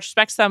in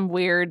retrospect, some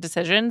weird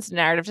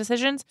narrative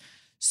decisions,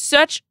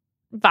 such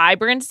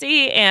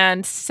vibrancy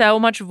and so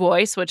much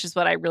voice, which is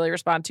what I really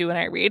respond to when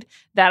I read,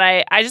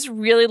 that I just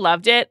really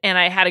loved it. And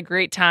I had a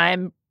great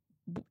time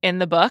in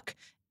the book.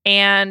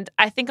 And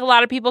I think a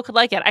lot of people could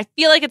like it. I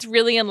feel like it's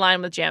really in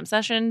line with Jam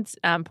Sessions'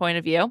 point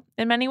of view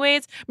in many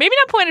ways. Maybe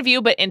not point of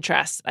view, but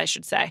interests, I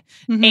should say.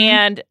 Mm-hmm.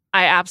 And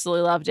I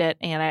absolutely loved it.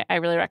 And I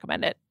really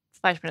recommend it.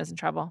 Fleischman is in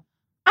Trouble.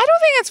 I don't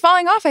think it's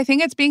falling off. I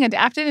think it's being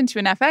adapted into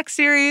an FX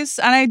series.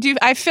 And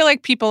I feel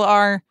like people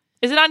are...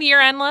 Is it on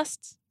year-end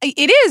lists?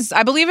 It is.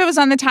 I believe it was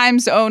on the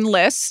Times' own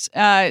list.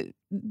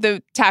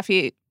 The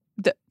Taffy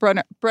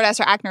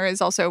Brodesser-Akner is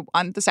also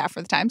on the staff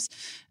for the Times.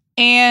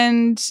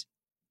 And...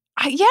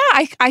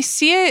 I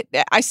see it.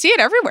 I see it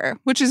everywhere,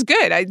 which is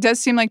good. It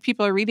does seem like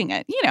people are reading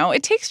it.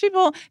 It takes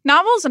people.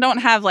 Novels don't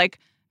have like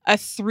a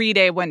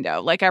 3-day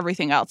window like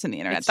everything else in the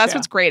internet. That's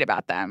what's great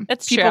about them.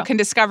 People can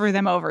discover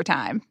them over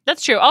time.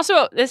 That's true.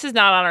 Also, this is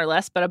not on our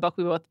list, but a book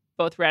we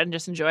both read and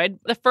just enjoyed.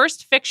 The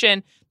first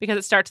fiction, because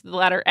it starts with the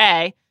letter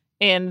A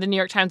in the New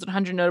York Times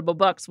 100 Notable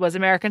Books, was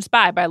American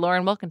Spy by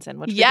Lauren Wilkinson,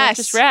 which we both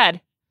just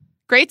read.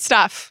 Great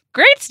stuff.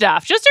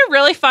 Just a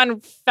really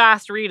fun,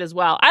 fast read as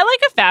well. I like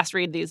a fast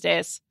read these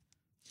days.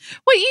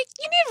 Well, you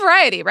need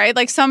variety, right?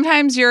 Like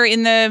sometimes you're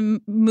in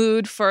the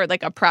mood for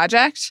like a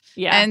project,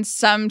 and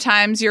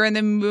sometimes you're in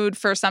the mood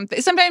for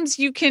something. Sometimes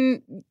you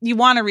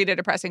want to read a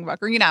depressing book,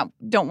 or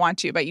don't want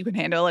to, but you can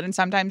handle it. And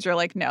sometimes you're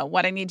like, no,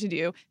 what I need to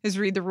do is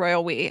read The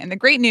Royal We. And the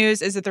great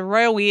news is that The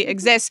Royal We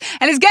exists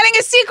and is getting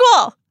a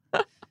sequel.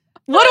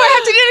 What do I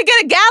have to do to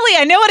get a galley?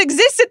 I know it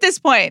exists at this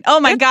point. Oh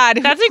my God.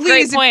 That's a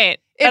great point.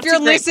 If you're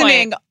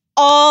listening,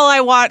 all I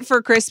want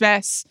for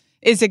Christmas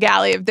is a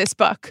galley of this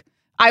book.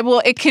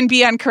 It can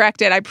be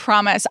uncorrected, I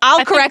promise.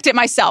 I'll correct it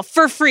myself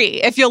for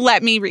free if you'll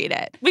let me read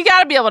it. We got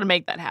to be able to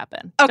make that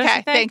happen.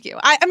 Okay, thank you.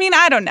 I mean,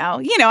 I don't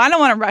know. I don't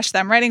want to rush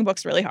them. Writing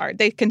books really hard.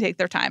 They can take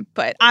their time,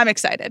 but I'm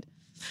excited.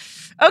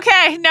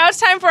 Okay, now it's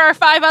time for our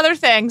 5 other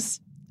things.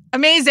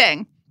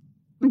 Amazing.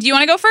 Do you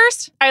want to go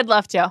first? I'd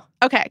love to.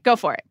 Okay, go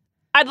for it.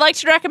 I'd like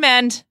to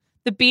recommend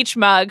the beach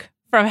mug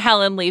from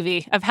Helen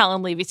Levy of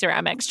Helen Levy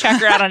Ceramics.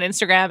 Check her out on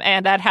Instagram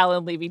and at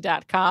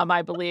helenlevy.com,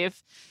 I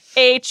believe.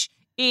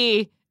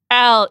 HELENLEVI.com.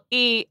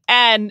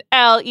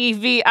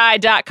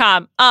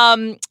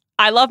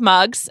 I love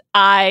mugs.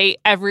 I,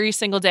 every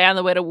single day on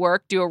the way to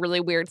work, do a really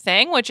weird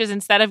thing, which is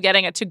instead of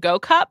getting a to-go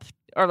cup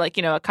or like,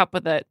 a cup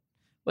with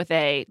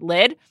a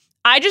lid,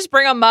 I just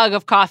bring a mug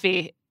of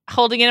coffee,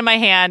 holding it in my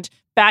hand,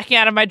 backing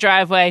out of my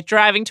driveway,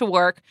 driving to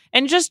work,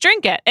 and just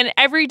drink it. And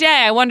every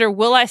day I wonder,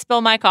 will I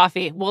spill my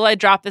coffee? Will I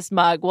drop this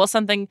mug? Will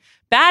something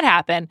bad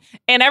happen?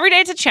 And every day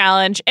it's a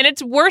challenge, and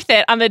it's worth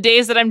it on the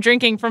days that I'm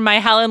drinking from my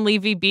Helen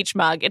Levy beach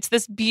mug. It's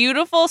this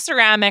beautiful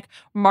ceramic,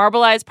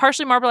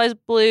 partially marbleized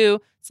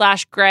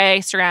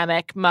blue/gray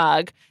ceramic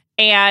mug.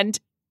 And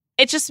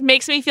it just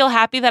makes me feel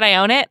happy that I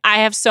own it. I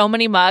have so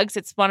many mugs.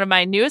 It's one of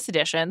my newest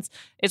additions.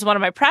 It's one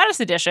of my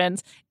proudest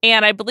additions.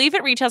 And I believe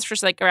it retails for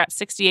like around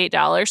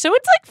 $68. So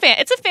it's like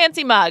it's a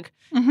fancy mug,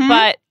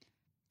 but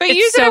you it's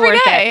use so it every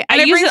worth day. It.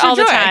 And I it use brings it you all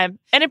the joy. time.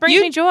 And it brings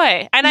me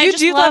joy. And I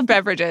just love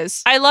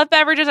beverages. I love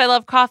beverages. I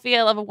love coffee.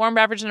 I love a warm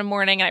beverage in the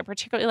morning. And I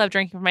particularly love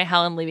drinking from my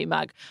Helen Levy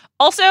mug.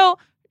 Also,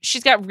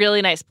 she's got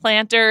really nice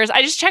planters.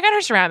 I just check out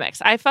her ceramics.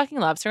 I fucking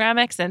love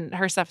ceramics, and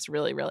her stuff's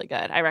really, really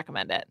good. I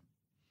recommend it.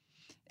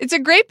 It's a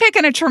great pick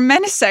and a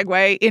tremendous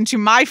segue into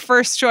my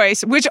first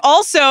choice, which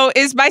also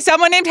is by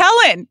someone named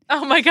Helen.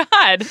 Oh my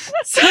God.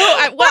 So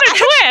what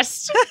a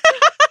twist.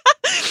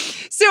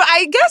 So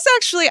I guess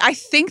actually I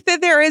think that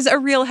there is a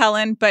real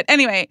Helen. But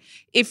anyway,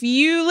 if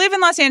you live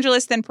in Los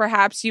Angeles, then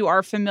perhaps you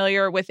are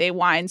familiar with a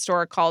wine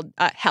store called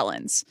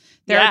Helen's.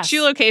 There are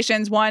two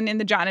locations, one in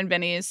the John and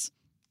Vinny's.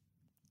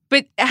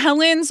 But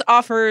Helen's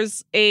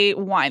offers a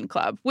wine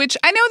club, which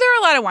I know there are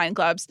a lot of wine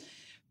clubs,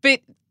 but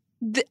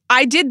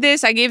I gave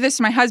this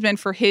to my husband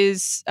for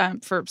his,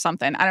 for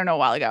something, I don't know, a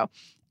while ago.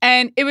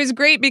 And it was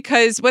great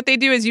because what they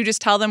do is you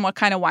just tell them what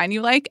kind of wine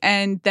you like,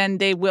 and then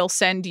they will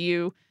send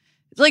you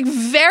like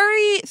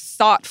very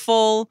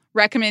thoughtful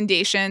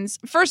recommendations.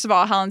 First of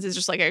all, Helen's is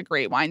just like a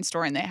great wine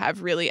store, and they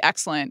have really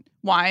excellent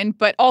wine.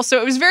 But also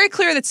it was very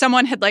clear that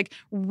someone had like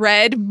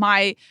read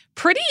my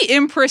pretty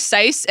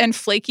imprecise and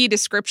flaky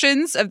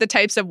descriptions of the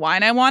types of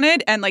wine I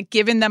wanted and like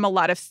given them a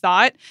lot of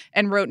thought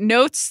and wrote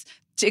notes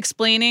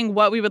explaining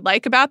what we would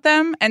like about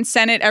them and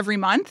sent it every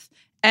month.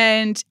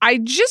 And I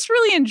just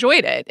really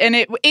enjoyed it. And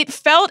it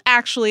felt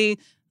actually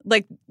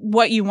like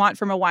what you want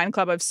from a wine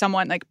club, of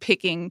someone like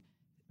picking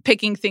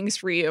things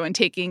for you and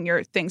taking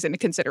your things into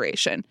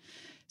consideration.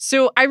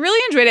 So I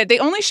really enjoyed it. They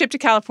only ship to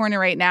California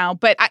right now,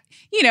 but I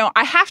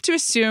have to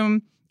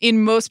assume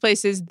in most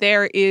places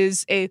there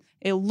is a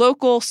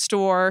local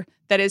store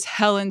that is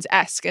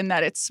Helen's-esque, and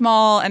that it's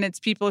small and it's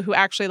people who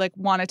actually like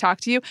want to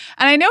talk to you.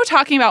 And I know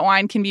talking about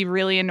wine can be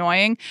really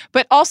annoying,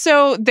 but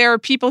also there are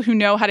people who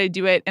know how to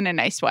do it in a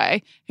nice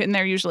way, and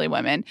they're usually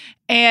women.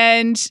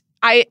 And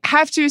I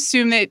have to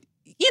assume that,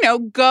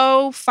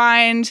 go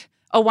find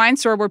a wine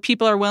store where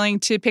people are willing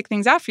to pick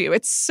things out for you.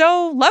 It's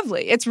so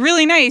lovely. It's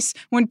really nice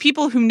when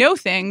people who know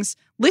things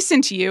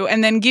listen to you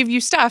and then give you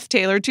stuff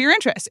tailored to your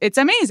interests. It's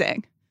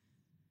amazing.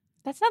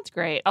 That sounds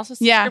great. Also,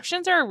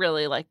 subscriptions are a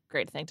really like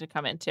great thing to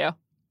come into.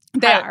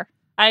 They are.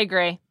 I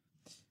agree.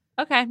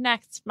 Okay,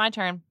 next, my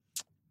turn.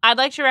 I'd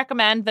like to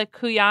recommend the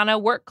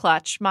Kuyana Work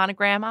Clutch,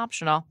 monogram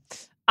optional.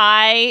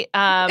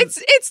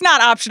 It's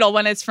not optional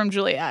when it's from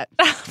Juliet.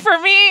 For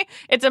me,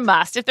 it's a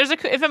must.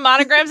 If a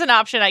monogram's an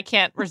option, I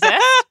can't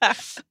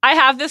resist. I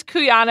have this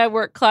Kuyana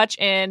Work Clutch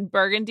in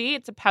burgundy.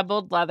 It's a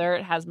pebbled leather.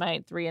 It has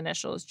my 3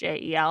 initials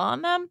JEL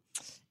on them.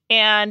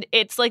 And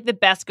it's like the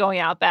best going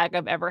out bag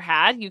I've ever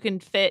had. You can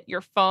fit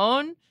your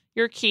phone,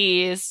 your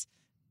keys,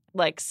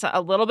 like a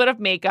little bit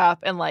of makeup,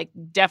 and like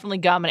definitely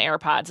gum and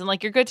AirPods, and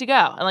like you're good to go.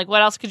 And like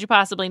what else could you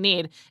possibly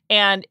need?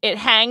 And it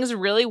hangs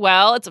really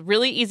well. It's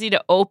really easy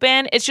to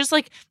open. It's just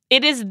like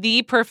it is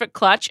the perfect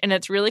clutch, and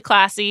it's really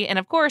classy. And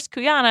of course,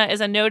 Kuyana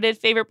is a noted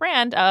favorite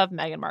brand of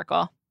Meghan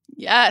Markle.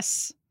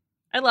 Yes.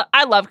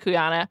 I love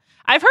Kuyana.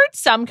 I've heard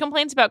some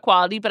complaints about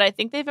quality, but I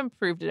think they've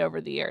improved it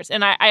over the years.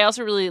 And I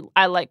also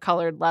I like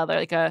colored leather,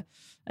 like a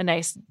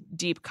nice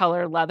deep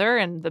colored leather,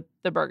 and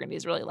the burgundy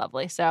is really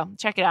lovely. So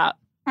check it out.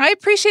 I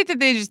appreciate that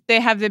they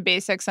have the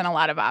basics and a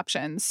lot of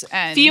options.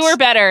 And fewer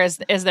better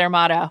is their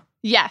motto.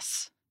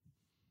 Yes.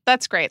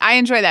 That's great. I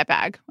enjoy that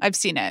bag. I've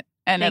seen it,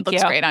 and it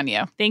looks great on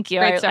you. Thank you.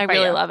 I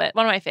really love it.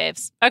 One of my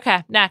faves.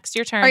 Okay, next,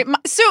 your turn. All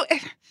right, so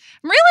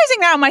I'm realizing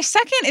now my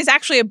second is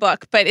actually a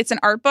book, but it's an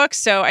art book,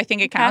 so I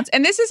think it counts.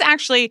 And this is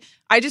actually,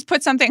 I just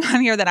put something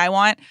on here that I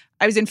want.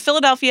 I was in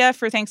Philadelphia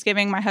for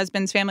Thanksgiving. My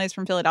husband's family is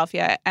from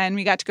Philadelphia, and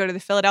we got to go to the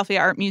Philadelphia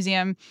Art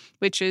Museum,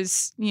 which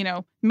is,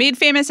 made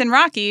famous in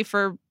Rocky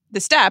for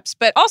the steps,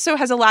 but also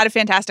has a lot of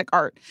fantastic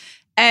art.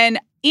 And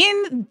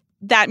in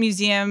that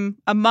museum,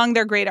 among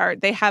their great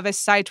art, they have a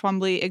Cy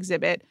Twombly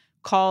exhibit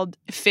called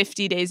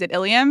 50 Days at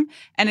Ilium.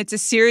 And it's a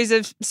series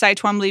of Cy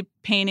Twombly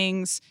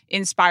paintings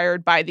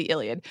inspired by the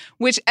Iliad,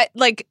 which,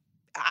 like,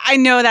 I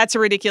know that's a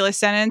ridiculous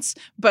sentence,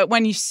 but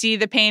when you see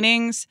the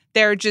paintings,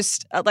 they're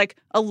just like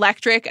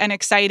electric and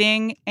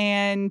exciting.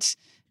 And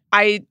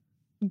I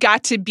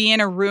got to be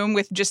in a room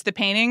with just the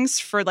paintings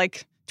for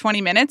like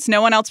 20 minutes.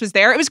 No one else was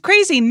there. It was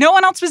crazy. No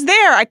one else was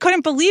there. I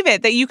couldn't believe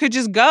it that you could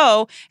just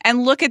go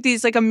and look at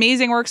these like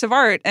amazing works of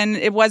art and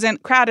it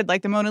wasn't crowded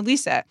like the Mona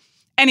Lisa.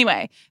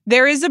 Anyway,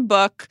 there is a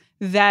book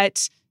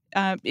that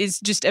is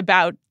just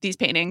about these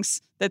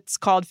paintings that's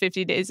called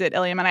 50 Days at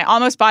Ilium. And I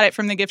almost bought it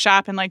from the gift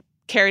shop and like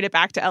carried it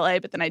back to LA,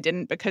 but then I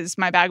didn't because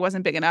my bag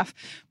wasn't big enough.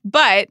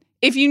 But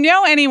if you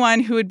know anyone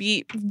who would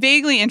be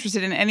vaguely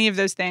interested in any of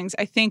those things,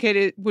 I think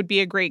it would be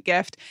a great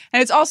gift.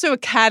 And it's also a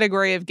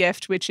category of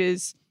gift, which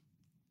is,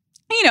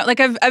 like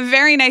a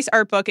very nice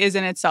art book is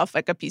in itself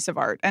like a piece of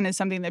art and is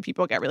something that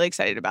people get really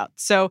excited about.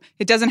 So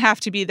it doesn't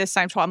have to be this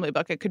Cy Twombly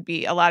book. It could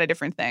be a lot of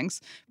different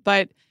things.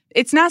 But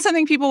it's not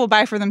something people will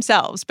buy for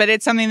themselves, but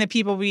it's something that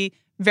people will be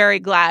very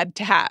glad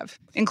to have,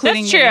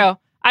 including That's true.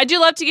 I do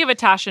love to give a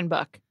Taschen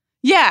book.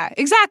 Yeah,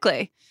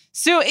 exactly.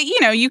 So,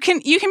 you can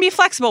be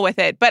flexible with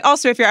it. But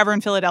also, if you're ever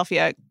in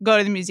Philadelphia, go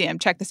to the museum.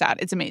 Check this out.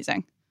 It's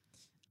amazing.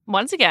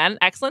 Once again,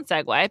 excellent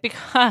segue,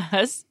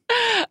 because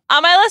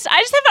on my list, I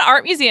just have an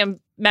art museum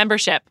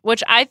membership,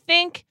 which I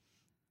think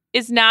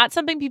is not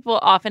something people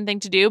often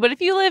think to do. But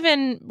if you live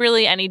in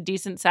really any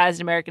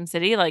decent-sized American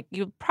city, like,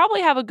 you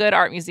probably have a good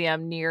art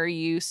museum near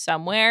you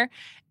somewhere.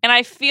 And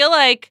I feel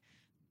like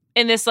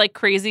in this like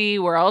crazy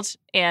world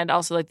and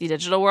also like the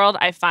digital world,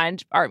 I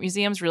find art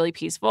museums really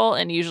peaceful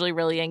and usually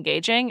really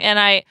engaging.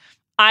 And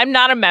I'm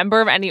not a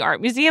member of any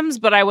art museums,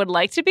 but I would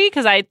like to be,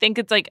 because I think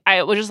it's like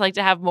I would just like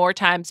to have more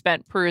time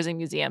spent perusing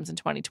museums in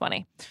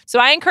 2020. So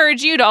I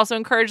encourage you to also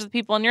encourage the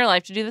people in your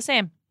life to do the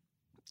same.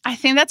 I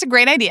think that's a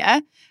great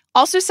idea.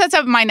 Also sets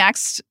up my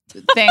next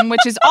thing,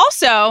 which is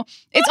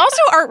it's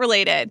also art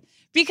related,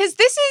 because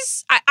this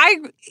is, I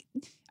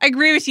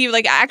agree with you.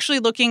 Like, actually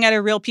looking at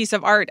a real piece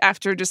of art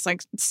after just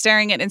like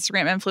staring at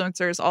Instagram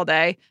influencers all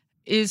day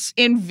is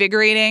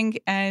invigorating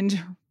and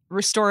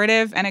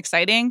restorative and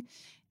exciting.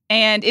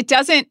 And it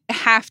doesn't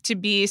have to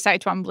be Cy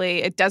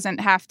Twombly. It doesn't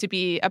have to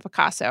be a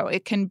Picasso.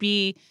 It can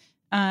be,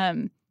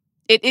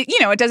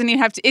 it doesn't even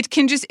have to, it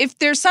can just, if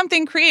there's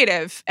something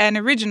creative and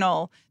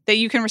original that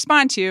you can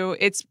respond to,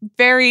 it's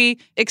very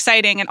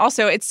exciting. And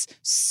also it's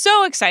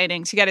so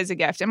exciting to get as a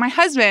gift. And my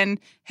husband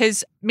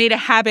has made a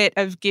habit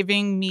of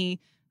giving me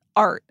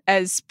art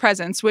as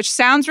presents, which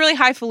sounds really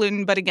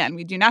highfalutin. But again,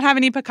 we do not have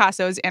any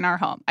Picassos in our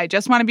home. I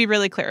just want to be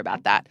really clear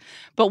about that.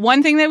 But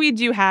one thing that we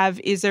do have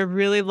is a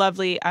really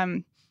lovely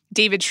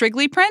David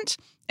Shrigley print.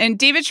 And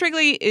David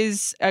Shrigley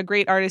is a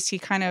great artist. He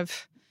kind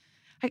of,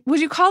 would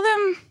you call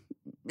them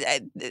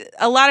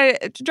a lot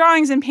of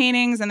drawings and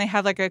paintings, and they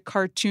have like a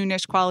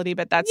cartoonish quality,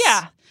 but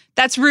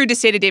that's rude to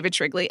say to David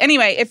Shrigley.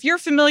 Anyway, if you're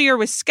familiar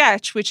with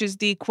Sketch, which is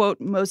the, quote,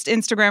 most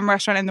Instagram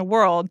restaurant in the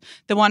world,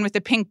 the one with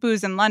the pink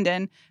booze in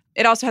London,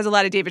 it also has a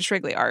lot of David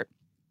Shrigley art.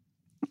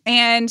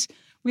 And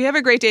we have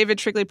a great David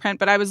Shrigley print,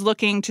 but I was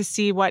looking to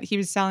see what he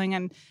was selling,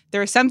 and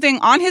there is something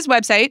on his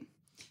website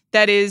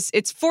that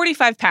it's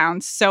 45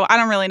 pounds. So I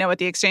don't really know what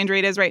the exchange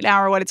rate is right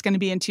now or what it's going to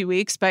be in 2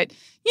 weeks, but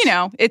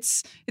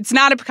it's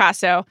not a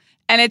Picasso,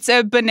 and it's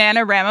a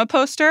Bananarama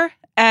poster,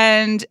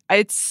 and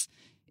it's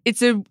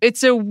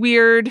a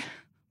weird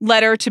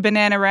letter to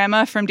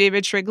Bananarama from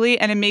David Shrigley,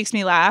 and it makes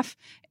me laugh.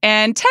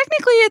 And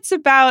technically it's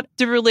about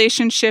the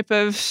relationship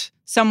of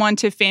someone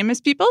to famous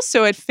people,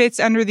 so it fits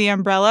under the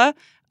umbrella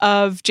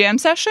of Jam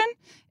Session.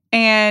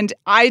 And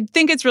I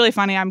think it's really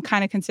funny. I'm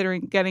kind of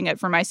considering getting it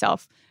for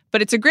myself.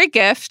 But it's a great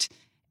gift.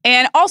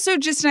 And also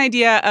just an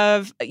idea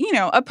of,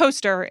 a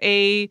poster,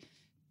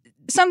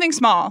 something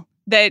small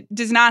that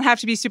does not have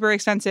to be super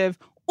expensive.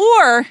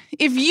 Or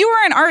if you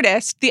are an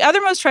artist, the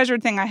other most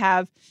treasured thing I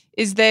have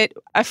is that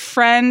a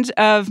friend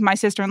of my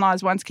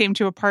sister-in-law's once came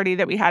to a party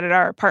that we had at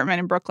our apartment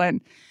in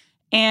Brooklyn.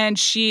 And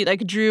she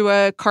drew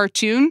a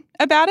cartoon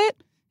about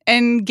it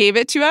and gave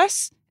it to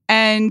us.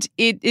 And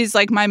it is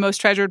my most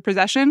treasured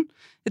possession.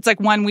 It's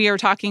when we are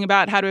talking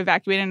about how to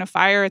evacuate in a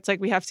fire, it's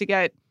we have to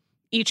get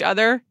each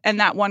other and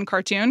that one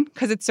cartoon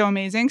because it's so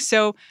amazing.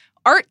 So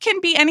art can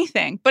be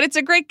anything, but it's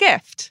a great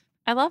gift.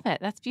 I love it.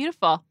 That's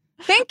beautiful.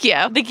 Thank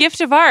you. The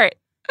gift of art.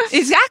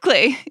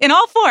 Exactly. In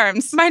all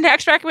forms. My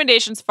next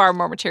recommendation is far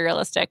more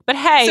materialistic, but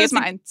hey, so it's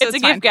mine. It's a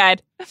gift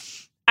guide.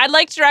 I'd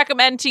like to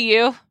recommend to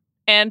you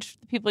and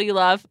the people you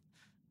love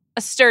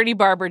a sturdy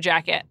Barbour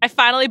jacket. I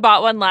finally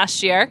bought one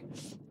last year,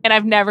 and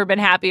I've never been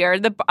happier.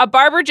 A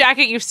Barbour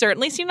jacket you've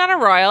certainly seen on a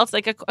royal. It's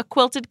like a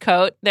quilted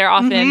coat. They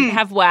often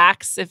have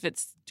wax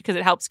because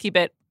it helps keep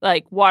it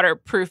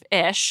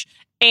waterproof-ish.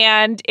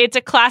 And it's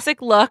a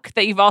classic look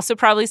that you've also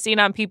probably seen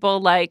on people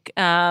like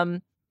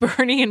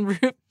Bernie and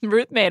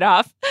Ruth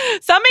Madoff.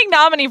 Some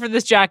ignominy for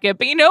this jacket,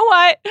 but you know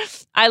what?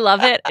 I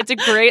love it. It's a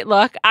great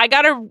look. I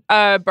got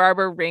a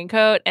Barbour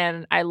raincoat,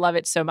 and I love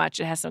it so much.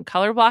 It has some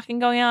color blocking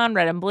going on,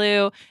 red and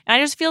blue, and I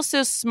just feel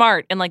so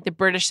smart in the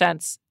British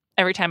sense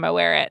every time I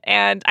wear it.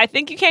 And I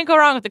think you can't go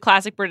wrong with the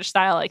classic British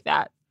style like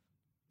that.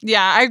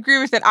 Yeah, I agree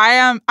with it.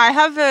 I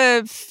have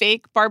a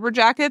fake Barbour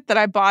jacket that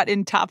I bought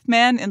in Top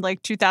Man in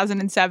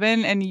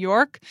 2007 in New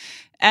York.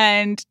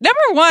 And number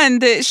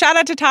one, shout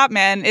out to Top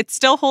Man. It's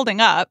still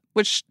holding up,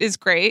 which is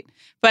great.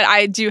 But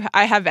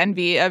I have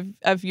envy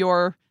of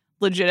your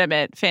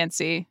legitimate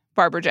fancy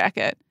Barbour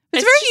jacket.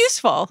 It's very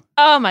useful.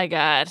 Oh my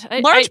God.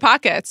 Large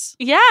pockets.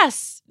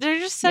 Yes. They're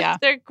just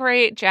they're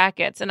great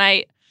jackets. And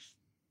I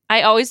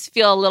always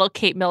feel a little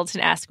Kate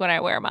Middleton-esque when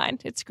I wear mine.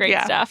 It's great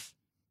stuff.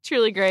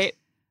 Truly great.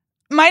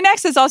 My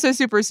next is also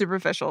super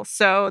superficial,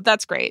 so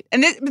that's great.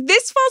 And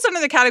this falls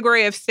under the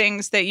category of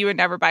things that you would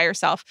never buy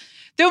yourself.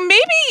 Though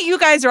maybe you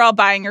guys are all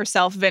buying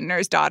yourself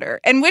Vintner's Daughter,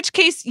 in which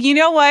case, you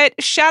know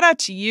what? Shout out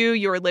to you.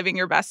 You're living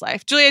your best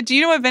life. Julia, do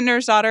you know what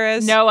Vintner's Daughter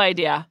is? No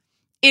idea.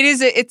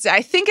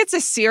 I think it's a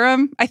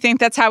serum. I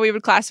think that's how we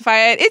would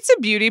classify it. It's a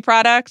beauty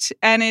product,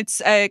 and it's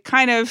a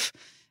kind of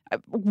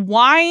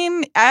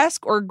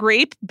wine-esque or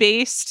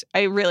grape-based,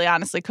 I really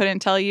honestly couldn't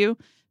tell you,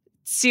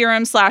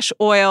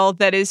 serum/oil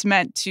that is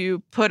meant to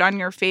put on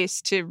your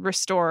face to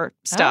restore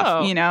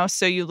stuff,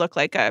 so you look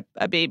like a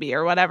baby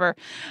or whatever.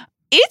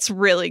 It's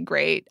really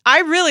great.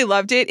 I really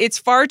loved it. It's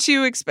far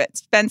too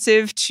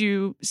expensive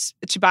to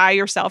buy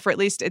yourself, or at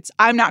least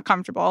I'm not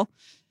comfortable.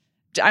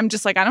 I'm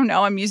just like, I don't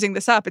know. I'm using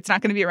this up. It's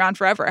not going to be around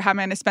forever. How am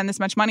I going to spend this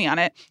much money on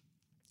it?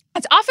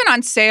 It's often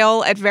on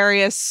sale at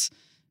various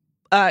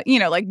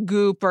like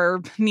Goop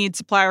or Need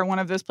Supply or one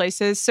of those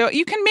places. So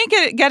you can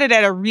get it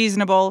at a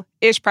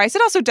reasonable-ish price.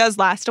 It also does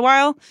last a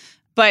while,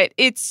 but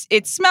it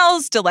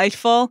smells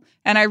delightful.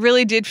 And I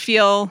really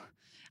felt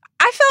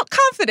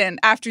confident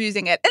after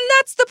using it. And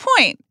that's the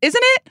point,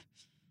 isn't it?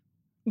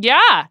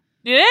 Yeah,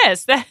 it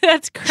is.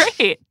 That's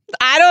great.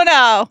 I don't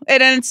know.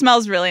 And it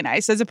smells really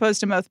nice as opposed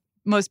to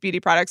most beauty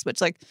products, which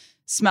like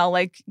smell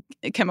like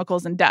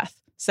chemicals and death.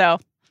 So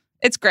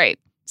it's great.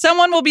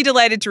 Someone will be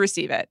delighted to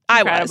receive it.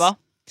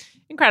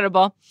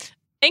 Incredible.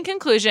 In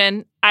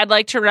conclusion, I'd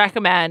like to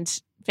recommend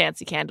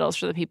fancy candles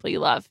for the people you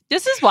love.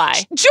 This is why.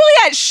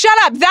 Juliet, shut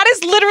up. That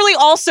is literally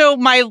also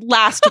my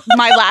last thing.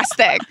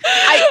 Incredible.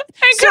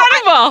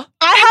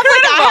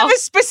 I have a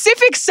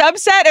specific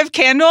subset of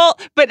candle,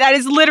 but that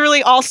is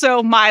literally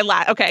also my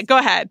last. Okay, go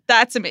ahead.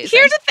 That's amazing.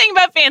 Here's the thing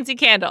about fancy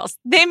candles.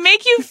 They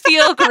make you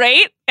feel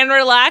great and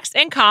relaxed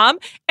and calm,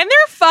 and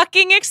they're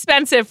fucking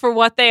expensive for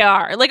what they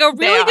are. Like a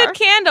really good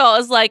candle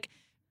is like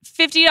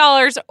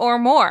 $50 or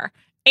more.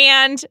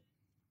 And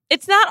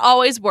it's not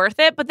always worth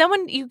it. But then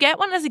when you get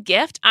one as a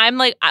gift,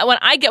 when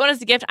I get one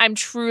as a gift, I'm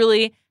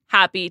truly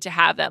happy to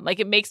have them. Like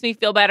it makes me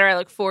feel better. I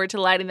look forward to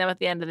lighting them at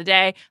the end of the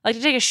day. I like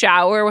to take a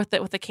shower with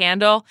a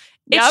candle.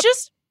 Yep.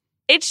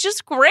 It's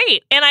just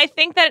great. And I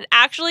think that it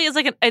actually is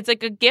it's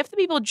like a gift that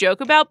people joke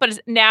about, but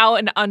it's now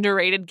an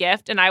underrated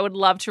gift. And I would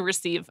love to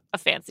receive a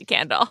fancy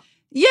candle.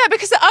 Yeah,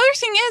 because the other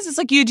thing is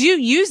like you do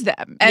use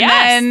them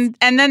and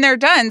then they're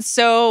done.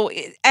 So,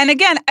 and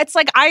again, it's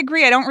like I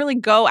agree. I don't really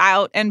go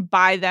out and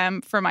buy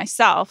them for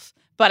myself,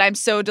 but I'm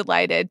so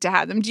delighted to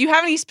have them. Do you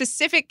have any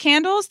specific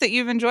candles that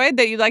you've enjoyed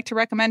that you'd like to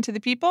recommend to the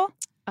people?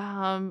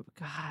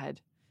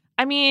 God.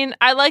 I mean,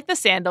 I like the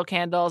sandal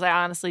candles. I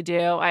honestly do.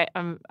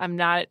 I'm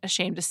not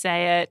ashamed to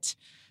say it.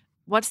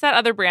 What's that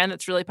other brand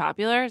that's really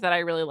popular that I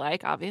really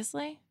like,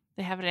 obviously?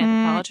 They have it in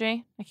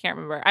Anthropologie. I can't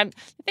remember.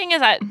 The thing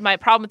is, my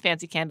problem with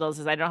fancy candles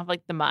is I don't have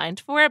like the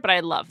mind for it, but I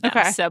love them.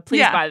 Okay. So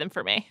please buy them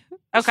for me.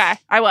 Okay,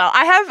 I will.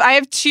 I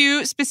have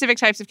two specific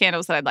types of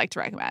candles that I'd like to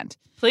recommend.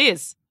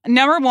 Please.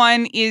 Number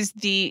one is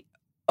the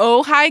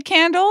Ojai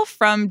candle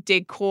from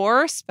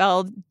Dekor,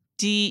 spelled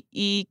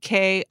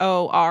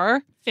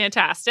Dekor.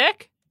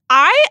 Fantastic.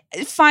 I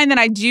find that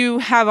I do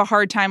have a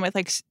hard time with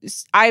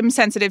I'm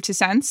sensitive to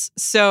scents.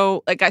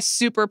 So like a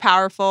super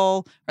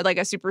powerful or like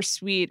a super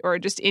sweet or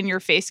just in your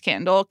face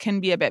candle can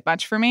be a bit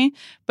much for me.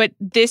 But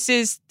this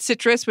is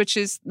citrus, which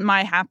is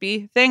my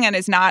happy thing and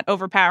is not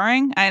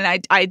overpowering.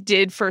 And I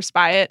did first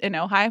buy it in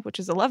Ojai, which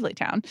is a lovely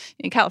town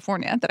in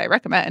California that I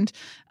recommend.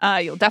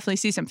 You'll definitely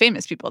see some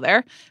famous people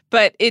there.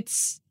 But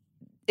it's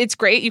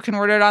great. You can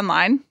order it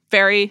online.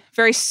 Very,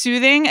 very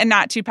soothing and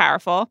not too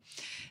powerful.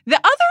 The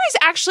other is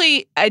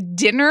actually a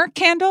dinner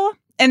candle.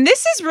 And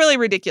this is really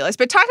ridiculous.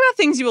 But talk about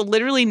things you will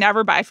literally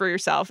never buy for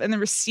yourself and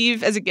then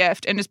receive as a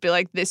gift and just be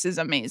like, this is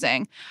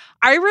amazing.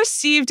 I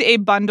received a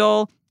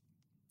bundle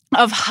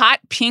of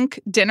hot pink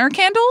dinner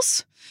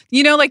candles.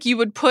 You know, like you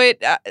would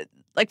put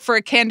like for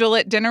a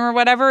candlelit dinner or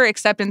whatever,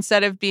 except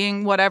instead of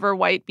being whatever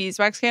white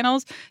beeswax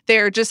candles,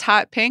 they're just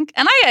hot pink.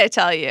 And I gotta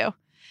tell you,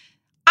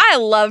 I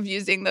love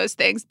using those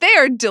things. They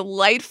are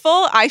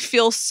delightful. I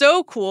feel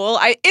so cool.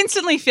 I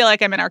instantly feel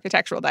like I'm in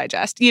Architectural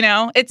Digest. You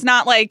know, it's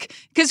not like,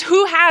 because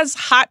who has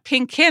hot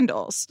pink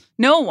candles?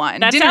 No one.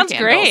 That dinner sounds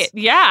candles. Great.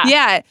 Yeah.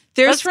 Yeah.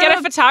 Let's get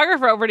a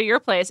photographer over to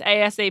your place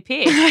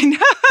ASAP. I know.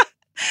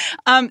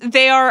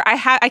 They are,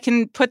 I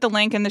can put the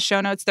link in the show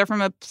notes. They're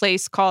from a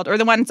place called, or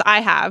the ones I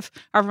have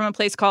are from a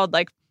place called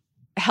like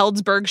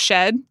Heldsburg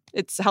Shed.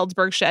 It's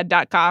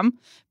heldsburgshed.com.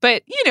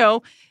 But, you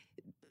know,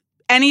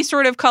 any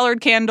sort of colored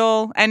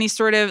candle, any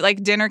sort of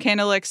like dinner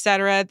candle,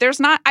 etc. There's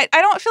not, I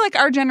don't feel like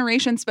our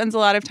generation spends a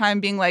lot of time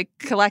being like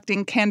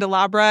collecting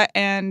candelabra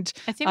and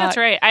I think that's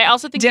right. I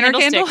also think dinner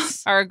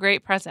candles are a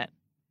great present.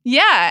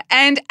 Yeah.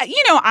 And,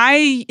 you know,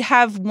 I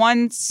have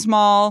one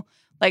small,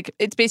 like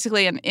it's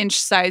basically an inch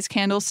size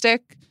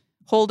candlestick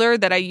holder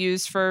that I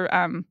use for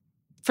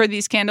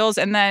these candles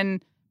and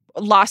then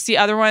lost the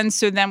other one.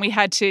 So then we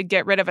had to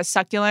get rid of a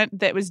succulent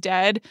that was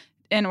dead.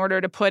 in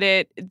order to put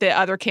the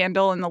other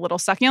candle in the little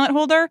succulent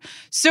holder.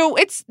 So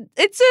it's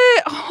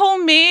a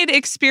homemade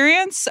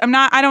experience.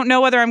 I don't know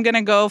whether I'm going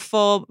to go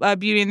full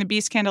Beauty and the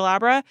Beast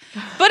candelabra,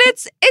 but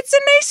it's a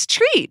nice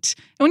treat.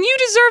 When you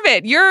deserve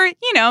it,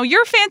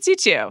 you're fancy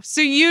too.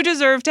 So you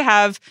deserve to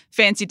have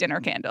fancy dinner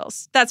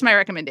candles. That's my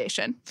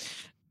recommendation.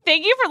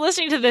 Thank you for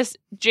listening to this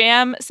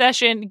jam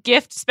session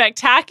gift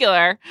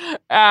spectacular.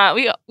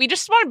 We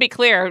just want to be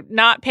clear,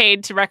 not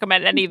paid to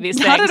recommend any of these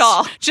things. Not at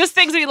all. Just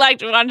things we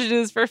liked. We wanted to do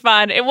this for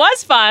fun. It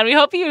was fun. We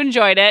hope you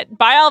enjoyed it.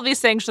 Buy all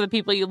these things for the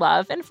people you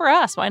love. And for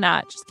us, why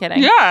not? Just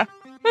kidding. Yeah.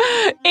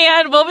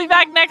 And we'll be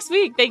back next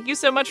week. Thank you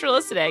so much for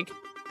listening.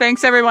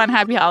 Thanks, everyone.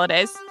 Happy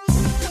holidays.